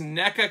is.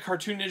 NECA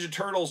Cartoon Ninja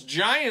Turtles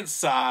giant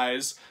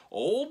size.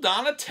 Old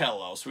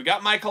Donatello. So we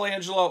got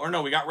Michelangelo. Or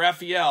no, we got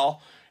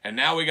Raphael. And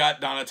now we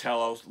got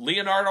Donatello.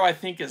 Leonardo, I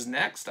think, is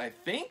next. I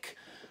think.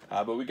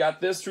 But we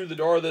got this through the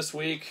door this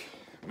week.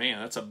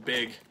 Man, that's a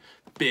big,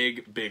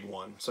 big, big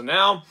one. So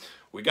now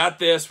we got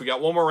this. We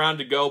got one more round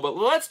to go. But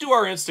let's do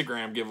our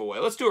Instagram giveaway.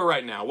 Let's do it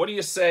right now. What do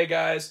you say,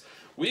 guys?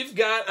 We've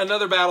got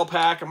another battle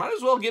pack. I might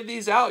as well give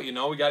these out, you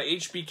know. We got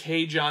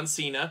HBK John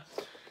Cena.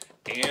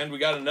 And we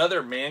got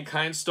another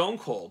Mankind Stone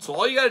Cold. So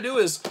all you got to do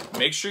is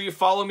make sure you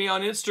follow me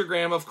on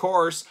Instagram, of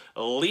course.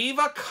 Leave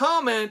a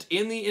comment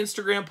in the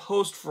Instagram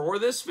post for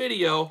this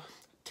video.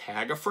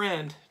 Tag a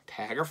friend.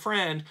 Tag a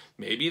friend.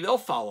 Maybe they'll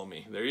follow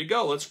me. There you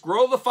go. Let's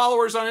grow the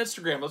followers on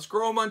Instagram. Let's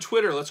grow them on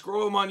Twitter. Let's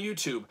grow them on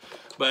YouTube.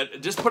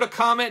 But just put a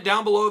comment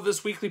down below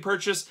this weekly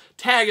purchase.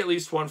 Tag at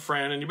least one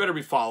friend, and you better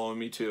be following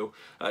me too.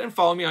 And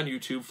follow me on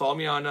YouTube. Follow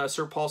me on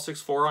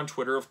SirPaul64 on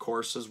Twitter, of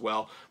course, as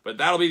well. But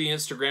that'll be the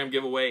Instagram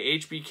giveaway.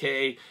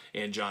 HBK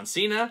and John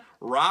Cena,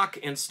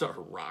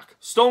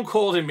 Stone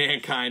Cold and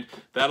Mankind.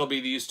 That'll be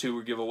these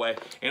two giveaway.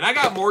 And I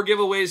got more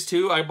giveaways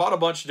too. I bought a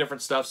bunch of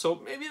different stuff,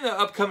 so maybe in the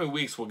upcoming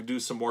weeks we'll do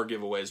some more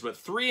giveaways. But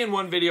 3 in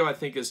one video I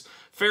think is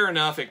fair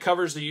enough. It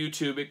covers the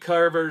YouTube, it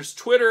covers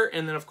Twitter,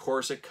 and then of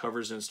course it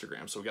covers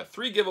Instagram. So we got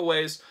 3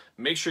 giveaways.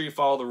 Make sure you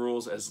follow the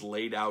rules as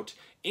laid out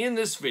in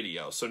this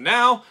video. So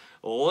now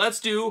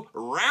let's do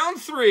round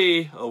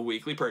 3 of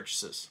weekly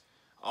purchases.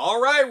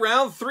 All right,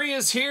 round 3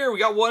 is here. We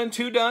got 1 and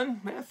 2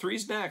 done.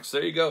 3's next.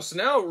 There you go. So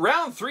now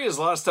round 3 is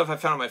a lot of stuff I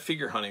found in my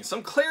figure hunting.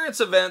 Some clearance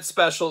event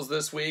specials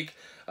this week.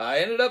 I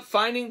ended up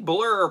finding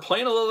Blur,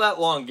 playing a little of that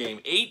long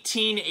game.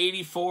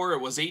 $18.84.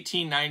 It was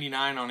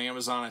 $18.99 on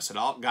Amazon. I said,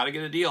 oh, got to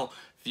get a deal.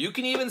 If you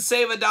can even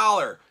save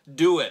 $1,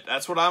 do it.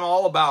 That's what I'm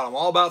all about. I'm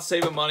all about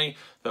saving money.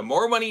 The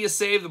more money you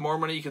save, the more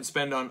money you can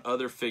spend on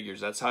other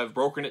figures. That's how I've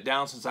broken it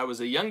down since I was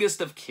the youngest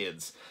of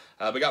kids.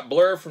 We got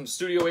Blur from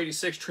Studio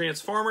 86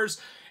 Transformers.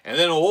 And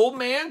then Old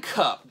Man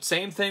Cup.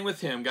 Same thing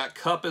with him. Got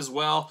Cup as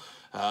well.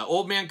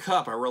 Old Man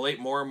Cup, I relate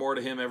more and more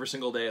to him every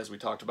single day, as we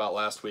talked about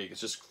last week.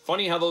 It's just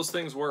funny how those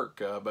things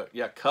work. But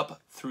yeah,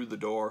 Cup through the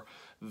door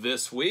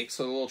this week.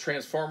 So a little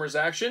Transformers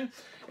action.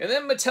 And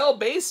then Mattel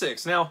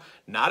Basics. Now,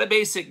 not a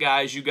basic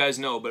guy, as you guys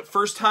know, but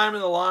first time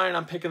in the line,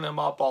 I'm picking them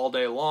up all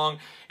day long.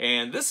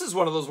 And this is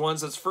one of those ones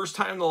that's first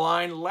time in the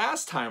line,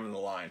 last time in the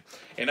line.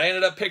 And I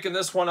ended up picking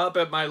this one up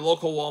at my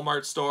local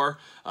Walmart store.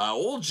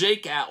 Old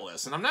Jake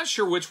Atlas. And I'm not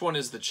sure which one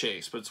is the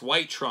Chase, but it's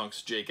White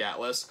Trunks Jake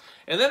Atlas.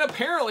 And then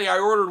apparently I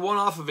ordered one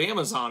off of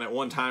Amazon at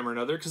one time or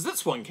another, because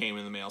this one came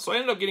in the mail. So I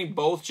ended up getting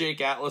both Jake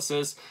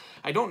Atlases.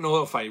 I don't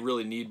know if I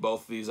really need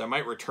both of these. I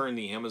might return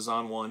the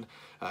Amazon one,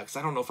 because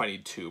I don't know if I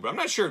need two. But I'm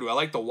not sure. Do I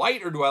like the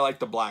white or do I like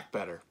the black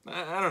better?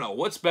 I don't know.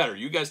 What's better?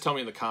 You guys tell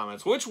me in the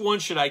comments. Which one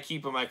should I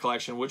keep in my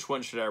collection? Which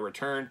one should I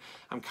return?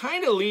 I'm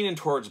kind of leaning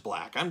towards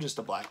black. I'm just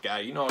a black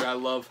guy. You know, I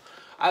love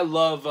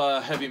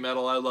heavy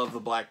metal. I love the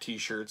black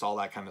t-shirts, all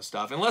that kind of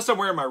stuff. Unless I'm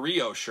wearing my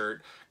Rio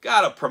shirt.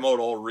 Gotta promote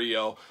old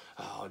Rio.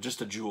 Oh,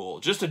 just a jewel,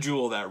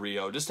 that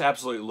Rio. Just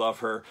absolutely love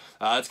her.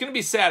 It's going to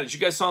be sad, as you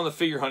guys saw in the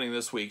figure hunting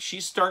this week.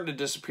 She's starting to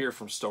disappear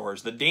from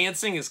stores. The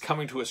dancing is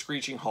coming to a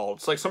screeching halt.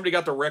 It's like somebody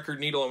got the record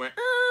needle and went,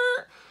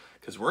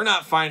 because we're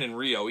not finding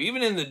Rio.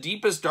 Even in the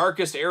deepest,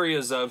 darkest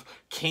areas of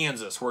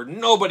Kansas, where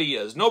nobody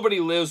is.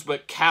 Nobody lives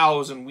but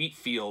cows and wheat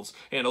fields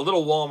and a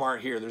little Walmart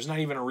here. There's not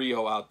even a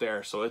Rio out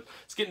there. So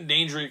it's getting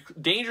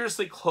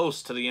dangerously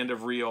close to the end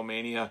of Rio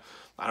Mania.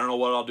 I don't know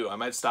what I'll do. I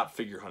might stop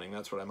figure hunting.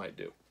 That's what I might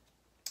do.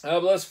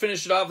 But let's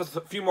finish it off with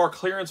a few more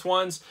clearance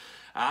ones.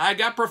 I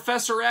got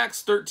Professor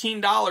X,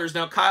 $13.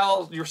 Now,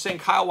 Kyle, you're saying,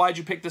 Kyle, why'd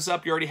you pick this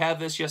up? You already have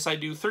this. Yes, I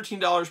do.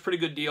 $13, pretty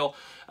good deal.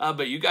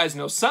 But you guys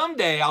know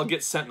someday I'll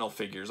get Sentinel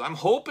figures. I'm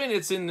hoping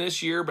it's in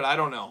this year, but I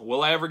don't know.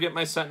 Will I ever get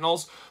my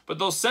Sentinels? But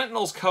those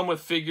Sentinels come with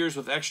figures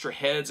with extra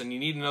heads, and you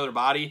need another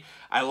body.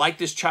 I like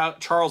this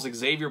Charles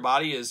Xavier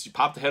body. Is you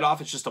pop the head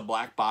off, it's just a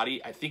black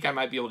body. I think I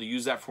might be able to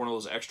use that for one of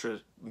those extra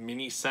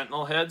mini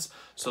Sentinel heads.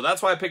 So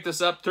that's why I picked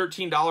this up.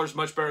 $13,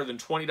 much better than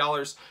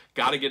 $20.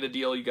 Got to get a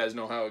deal. You guys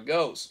know how it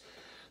goes.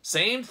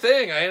 Same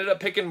thing. I ended up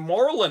picking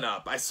Morlun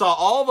up. I saw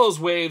all those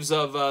waves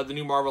of the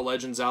new Marvel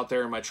Legends out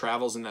there in my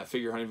travels in that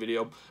figure hunting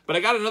video, but I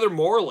got another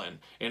Morlun,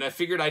 and I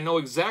figured I know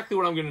exactly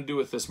what I'm going to do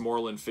with this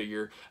Morlun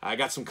figure. I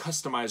got some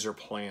customizer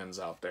plans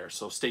out there,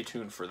 so stay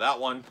tuned for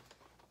that one.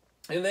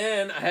 And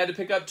then I had to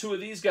pick up two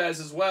of these guys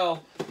as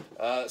well.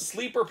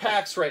 Sleeper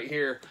packs right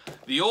here.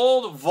 The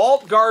old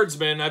Vault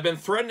Guardsman. I've been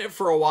threading it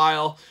for a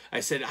while. I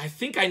said, I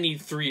think I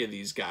need 3 of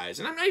these guys.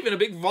 And I'm not even a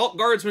big Vault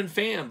Guardsman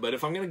fan, but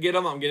if I'm going to get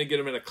them, I'm going to get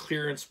them at a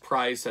clearance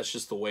price. That's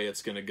just the way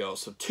it's going to go.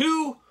 So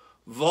 2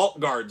 Vault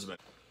Guardsmen.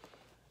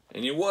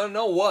 And you want to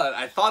know what?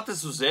 I thought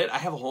this was it. I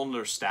have a whole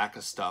nother stack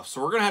of stuff.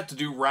 So we're going to have to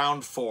do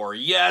round 4.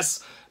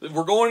 Yes,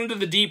 we're going into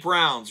the deep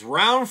rounds.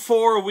 Round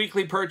 4 of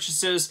weekly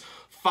purchases.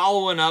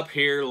 Following up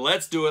here.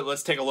 Let's do it.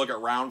 Let's take a look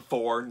at round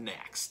 4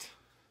 next.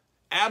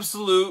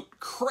 Absolute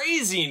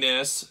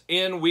craziness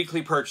in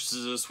weekly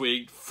purchases this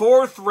week.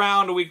 4th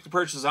round of weekly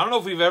purchases. I don't know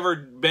if we've ever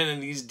been in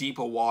these deep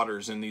of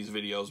waters in these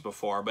videos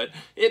before, but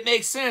it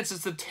makes sense.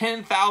 It's the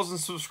 10,000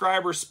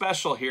 subscriber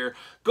special here.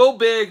 Go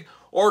big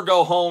or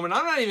go home. And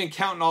I'm not even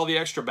counting all the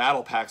extra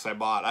battle packs I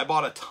bought. I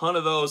bought a ton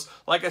of those,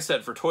 like I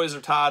said, for Toys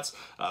or Tots,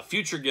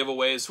 future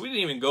giveaways. So we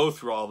didn't even go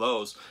through all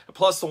those.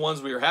 Plus the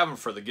ones we were having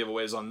for the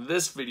giveaways on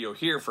this video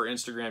here for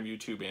Instagram,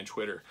 YouTube, and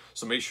Twitter.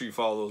 So make sure you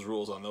follow those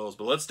rules on those.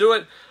 But let's do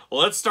it.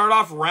 Let's start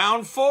off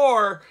round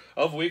 4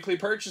 of weekly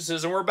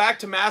purchases. And we're back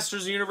to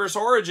Masters of the Universe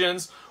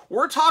Origins.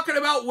 We're talking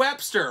about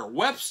Webster.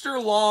 Webster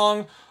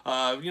Long,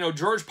 you know,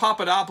 George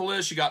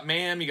Papadopoulos, you got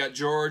Ma'am, you got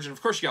George, and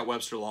of course you got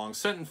Webster Long.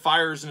 Setting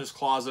fires in his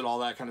closet, all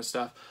that kind of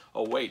stuff.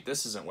 Oh wait,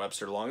 this isn't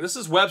Webster Long. This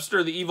is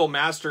Webster, the evil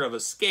master of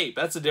escape.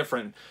 That's a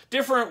different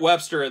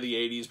Webster of the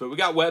 80s, but we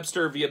got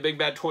Webster via Big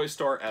Bad Toy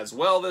Store as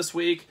well this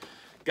week.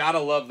 Gotta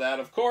love that,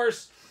 of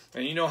course.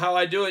 And you know how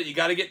I do it. You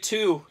gotta get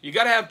 2. You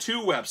gotta have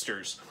 2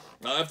 Websters.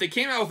 If they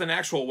came out with an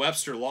actual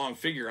Webster Long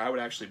figure, I would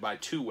actually buy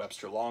 2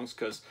 Webster Longs,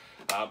 because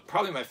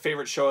probably my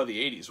favorite show of the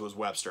 80s was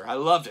Webster. I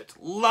loved it.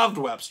 Loved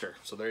Webster.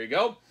 So there you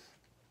go.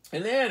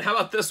 And then, how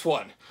about this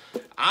one?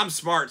 I'm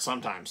smart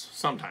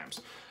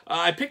sometimes.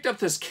 I picked up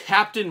this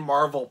Captain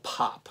Marvel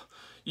Pop.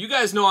 You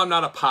guys know I'm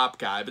not a Pop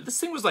guy, but this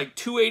thing was like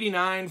 $2.89,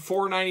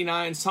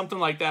 $4.99, something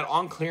like that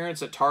on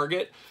clearance at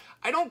Target.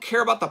 I don't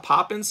care about the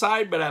pop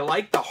inside, but I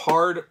like the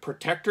hard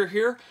protector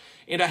here.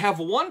 And I have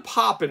 1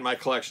 pop in my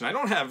collection. I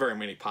don't have very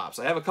many pops.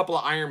 I have a couple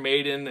of Iron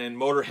Maiden and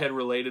Motorhead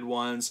related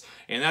ones,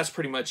 and that's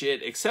pretty much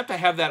it, except I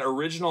have that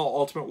original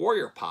Ultimate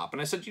Warrior pop.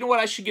 And I said, you know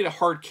what, I should get a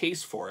hard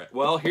case for it.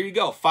 Well, here you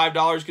go,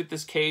 $5, get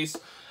this case.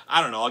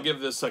 I don't know, I'll give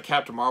this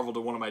Captain Marvel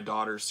to one of my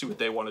daughters, see what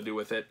they want to do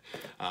with it.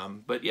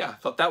 But yeah, I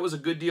thought that was a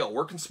good deal.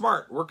 Working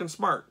smart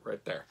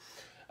right there.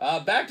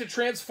 Back to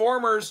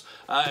Transformers.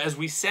 As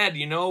we said,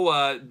 you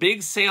know,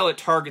 big sale at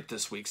Target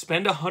this week.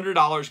 Spend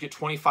 $100, get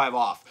 $25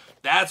 off.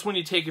 That's when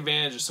you take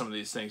advantage of some of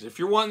these things. If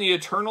you're wanting the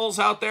Eternals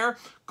out there,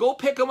 go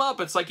pick them up.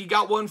 It's like you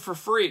got one for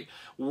free.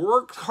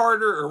 Work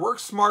harder, or work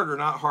smarter,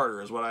 not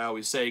harder, is what I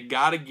always say.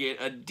 Gotta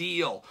get a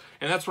deal.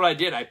 And that's what I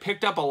did. I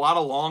picked up a lot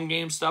of long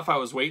game stuff I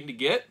was waiting to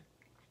get.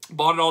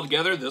 Bought it all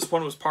together. This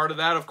one was part of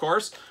that, of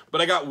course.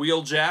 But I got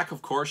Wheeljack,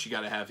 of course. You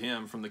got to have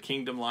him from the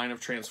Kingdom line of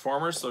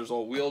Transformers. So there's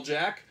old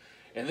Wheeljack.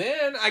 And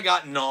then I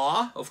got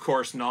Gnaw, of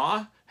course,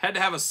 Gnaw. Had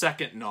to have a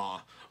second Gnaw.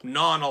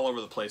 Gnawing all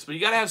over the place. But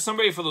you got to have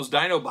somebody for those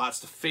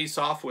Dinobots to face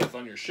off with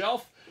on your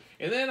shelf.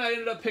 And then I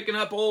ended up picking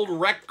up old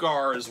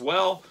Wreck-Gar as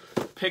well.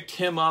 Picked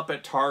him up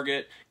at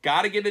Target.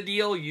 Got to get a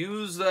deal.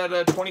 Use that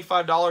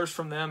 $25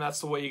 from them.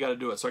 That's the way you got to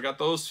do it. So I got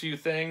those few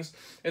things.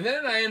 And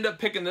then I ended up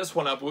picking this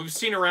one up. We've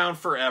seen around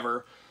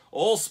forever.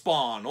 Old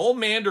Spawn. Old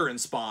Mandarin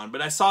Spawn.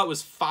 But I saw it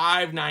was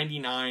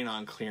 $5.99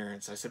 on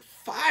clearance. I said,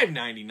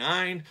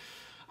 $5.99?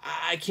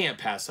 I can't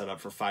pass that up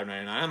for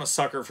 $5.99. I'm a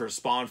sucker for a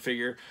Spawn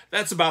figure.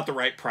 That's about the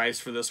right price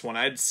for this one.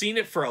 I'd seen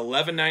it for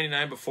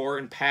 $11.99 before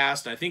in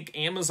past. I think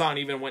Amazon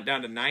even went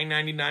down to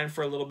 $9.99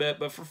 for a little bit.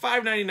 But for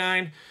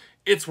 $5.99,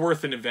 it's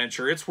worth an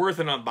adventure. It's worth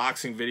an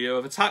unboxing video.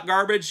 If it's hot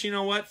garbage, you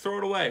know what? Throw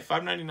it away.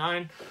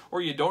 $5.99. Or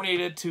you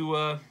donate it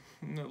to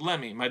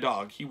Lemmy, my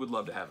dog. He would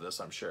love to have this,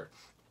 I'm sure.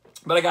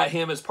 But I got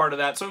him as part of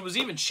that. So it was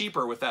even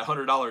cheaper with that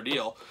 $100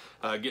 deal,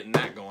 getting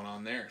that going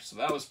on there. So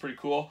that was pretty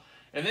cool.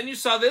 And then you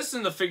saw this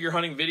in the figure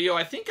hunting video.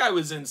 I think I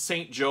was in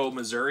St. Joe,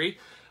 Missouri.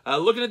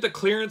 Looking at the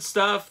clearance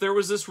stuff, there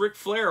was this Ric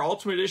Flair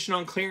Ultimate Edition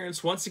on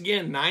clearance. Once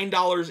again,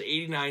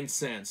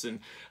 $9.89. And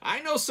I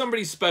know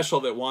somebody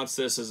special that wants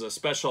this as a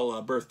special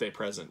birthday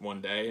present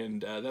one day.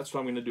 And that's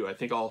what I'm going to do. I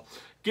think I'll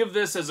give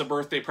this as a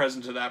birthday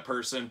present to that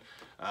person.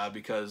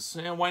 Because,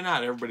 why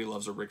not? Everybody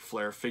loves a Ric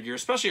Flair figure,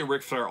 especially a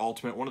Ric Flair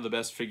Ultimate. One of the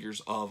best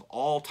figures of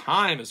all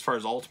time as far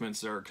as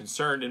Ultimates are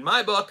concerned in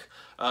my book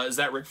is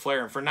that Ric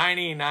Flair. And for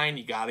 $9.89,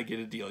 you got to get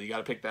a deal. You got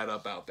to pick that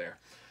up out there.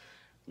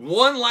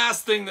 One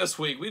last thing this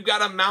week. We've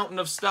got a mountain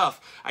of stuff.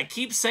 I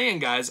keep saying,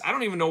 guys, I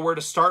don't even know where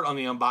to start on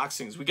the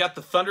unboxings. We got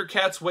the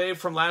Thundercats wave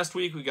from last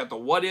week. We got the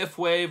What If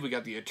wave. We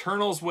got the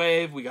Eternals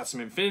wave. We got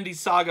some Infinity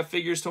Saga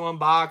figures to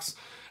unbox.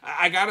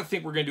 I got to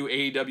think we're going to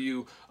do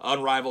AEW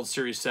Unrivaled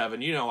Series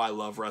 7. You know I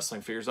love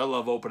wrestling figures. I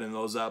love opening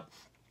those up.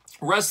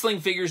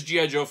 Wrestling figures,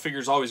 G.I. Joe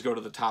figures always go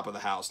to the top of the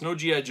house. No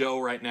G.I. Joe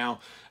right now,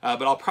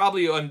 but I'll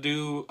probably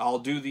do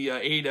the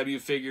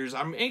AEW figures.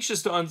 I'm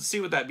anxious to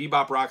see what that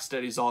Bebop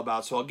Rocksteady is all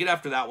about, so I'll get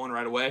after that one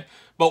right away.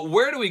 But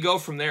where do we go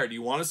from there? Do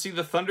you want to see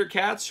the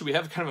Thundercats? Should we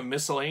have kind of a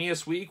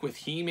miscellaneous week with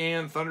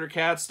He-Man,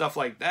 Thundercats, stuff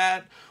like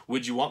that?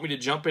 Would you want me to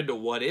jump into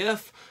What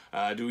If?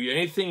 Do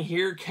anything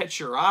here catch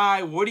your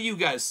eye? What do you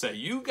guys say?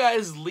 You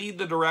guys lead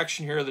the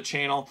direction here of the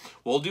channel.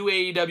 We'll do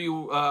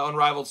AEW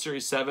Unrivaled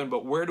Series 7,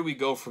 but where do we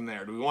go from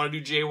there? Do we want to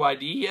do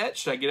JYD yet?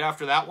 Should I get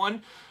after that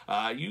one?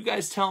 You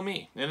guys tell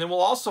me. And then we'll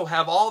also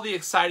have all the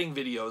exciting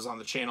videos on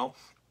the channel.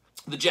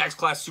 The Jax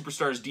Class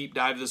Superstars deep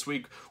dive this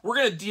week. We're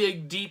going to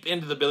dig deep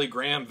into the Billy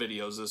Graham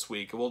videos this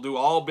week. We'll do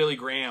all Billy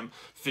Graham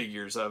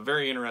figures.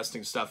 Very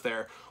interesting stuff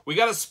there. We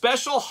got a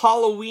special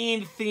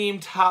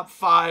Halloween-themed top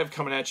 5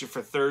 coming at you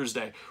for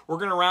Thursday. We're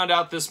going to round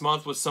out this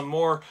month with some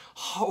more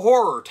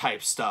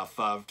horror-type stuff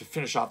to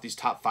finish off these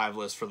top 5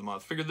 lists for the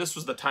month. Figured this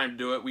was the time to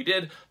do it. We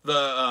did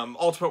the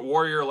Ultimate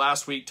Warrior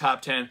last week,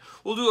 top 10.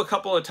 We'll do a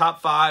couple of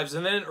top 5s.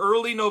 And then in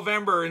early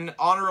November, in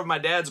honor of my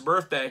dad's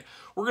birthday,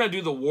 we're going to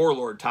do the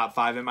Warlord top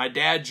 5. And my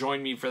dad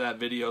joined me for that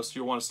video, so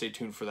you'll want to stay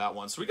tuned for that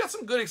one. So we got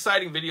some good,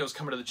 exciting videos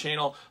coming to the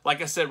channel.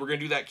 Like I said, we're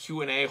going to do that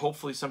Q&A.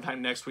 Hopefully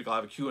sometime next week I'll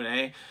have a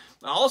Q&A.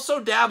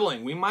 Also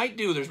dabbling, we might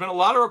do. There's been a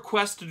lot of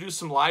requests to do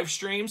some live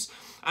streams.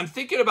 I'm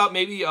thinking about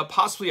maybe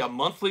possibly a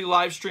monthly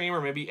live stream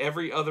or maybe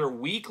every other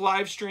week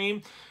live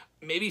stream.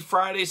 Maybe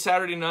Friday,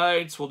 Saturday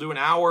nights, we'll do an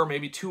hour,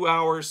 maybe 2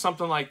 hours,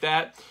 something like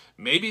that.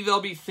 Maybe they'll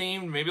be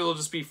themed. Maybe they'll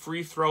just be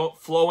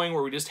free-flowing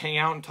where we just hang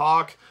out and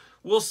talk.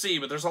 We'll see,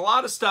 but there's a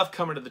lot of stuff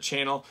coming to the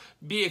channel.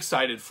 Be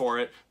excited for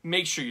it.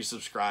 Make sure you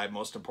subscribe,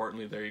 most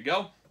importantly. There you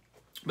go.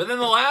 But then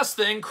the last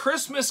thing,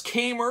 Christmas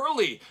came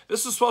early.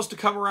 This was supposed to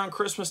come around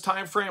Christmas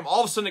time frame. All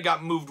of a sudden it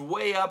got moved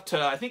way up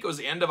to, I think it was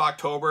the end of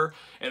October.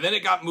 And then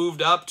it got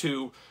moved up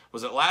to,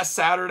 was it last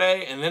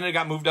Saturday? And then it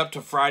got moved up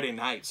to Friday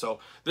night. So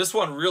this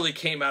one really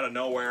came out of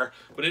nowhere.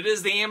 But it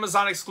is the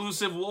Amazon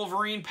exclusive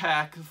Wolverine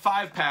pack,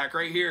 5-pack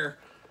right here.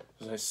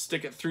 As I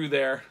stick it through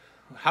there.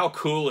 How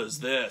cool is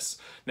this?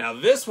 Now,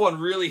 this one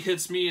really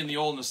hits me in the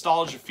old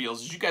nostalgia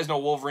feels. As you guys know,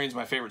 Wolverine's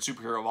my favorite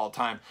superhero of all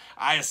time.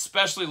 I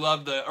especially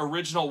love the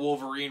original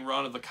Wolverine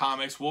run of the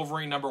comics.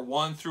 Wolverine number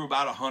 1 through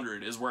about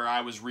 100 is where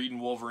I was reading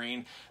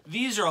Wolverine.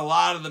 These are a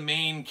lot of the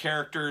main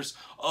characters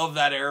of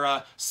that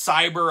era.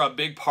 Cyber, a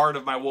big part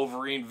of my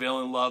Wolverine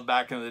villain love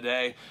back in the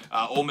day.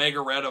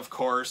 Omega Red, of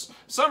course.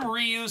 Some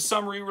reuse,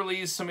 some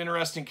re-release, some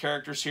interesting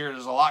characters here.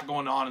 There's a lot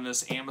going on in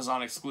this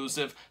Amazon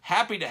exclusive.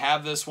 Happy to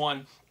have this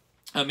one.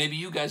 Maybe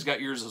you guys got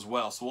yours as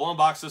well. So we'll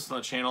unbox this on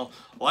the channel,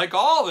 like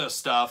all this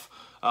stuff,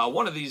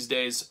 one of these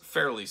days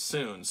fairly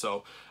soon.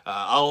 So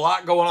a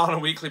lot going on in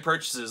weekly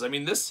purchases. I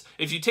mean, this,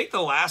 if you take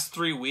the last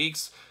 3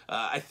 weeks,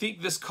 I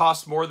think this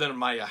cost more than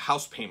my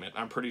house payment,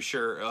 I'm pretty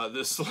sure,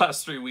 this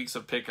last 3 weeks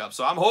of pickup.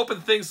 So I'm hoping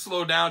things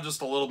slow down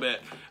just a little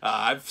bit.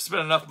 I've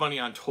spent enough money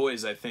on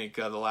toys, I think,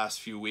 the last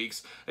few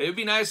weeks. It would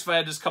be nice if I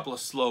had just a couple of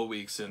slow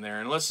weeks in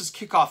there. And let's just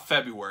kick off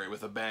February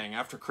with a bang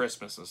after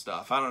Christmas and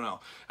stuff. I don't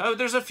know.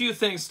 There's a few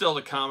things still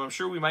to come. I'm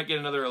sure we might get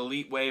another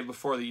Elite Wave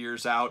before the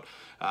year's out.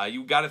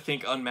 You got to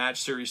think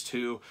Unmatched Series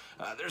 2.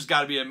 There's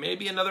got to be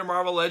maybe another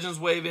Marvel Legends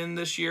wave in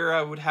this year,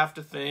 I would have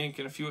to think,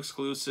 and a few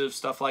exclusives,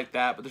 stuff like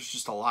that. But there's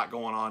just a lot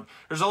going on.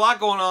 There's a lot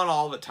going on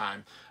all the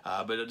time,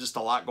 but just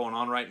a lot going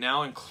on right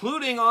now,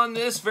 including on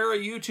this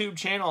very YouTube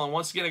channel. And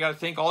once again, I got to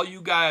thank all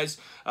you guys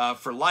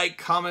for like,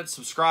 comment,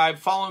 subscribe,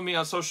 follow me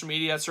on social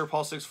media at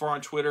SirPaul64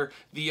 on Twitter,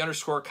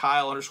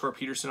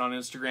 _Kyle_Peterson on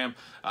Instagram.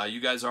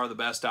 You guys are the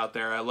best out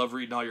there. I love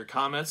reading all your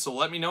comments. So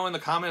let me know in the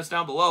comments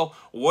down below,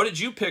 what did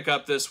you pick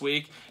up this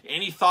week?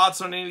 Any thoughts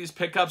on any of these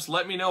pickups?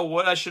 Let me know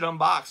what I should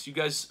unbox. You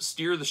guys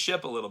steer the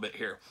ship a little bit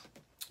here.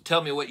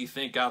 Tell me what you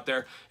think out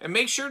there. And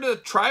make sure to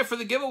try for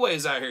the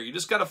giveaways out here. You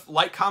just got to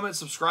like, comment,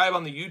 subscribe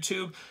on the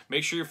YouTube.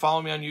 Make sure you're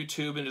following me on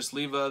YouTube and just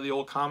leave the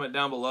old comment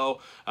down below.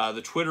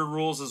 The Twitter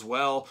rules as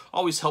well.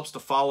 Always helps to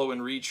follow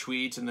and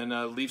retweet and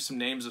then leave some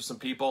names of some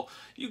people.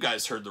 You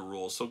guys heard the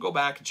rules, so go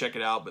back and check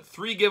it out. But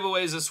 3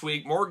 giveaways this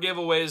week. More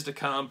giveaways to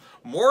come.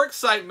 More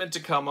excitement to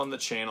come on the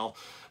channel.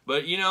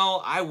 But, you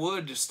know, I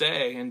would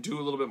stay and do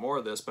a little bit more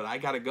of this, but I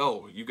got to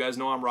go. You guys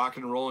know I'm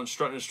rocking and rolling,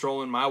 strutting and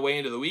strolling my way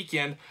into the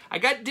weekend. I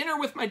got dinner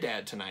with my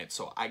dad tonight,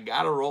 so I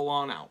got to roll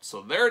on out.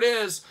 So there it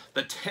is,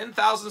 the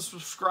 10,000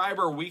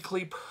 subscriber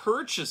weekly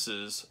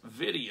purchases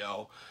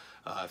video.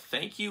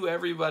 Thank you,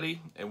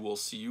 everybody, and we'll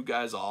see you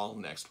guys all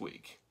next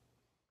week.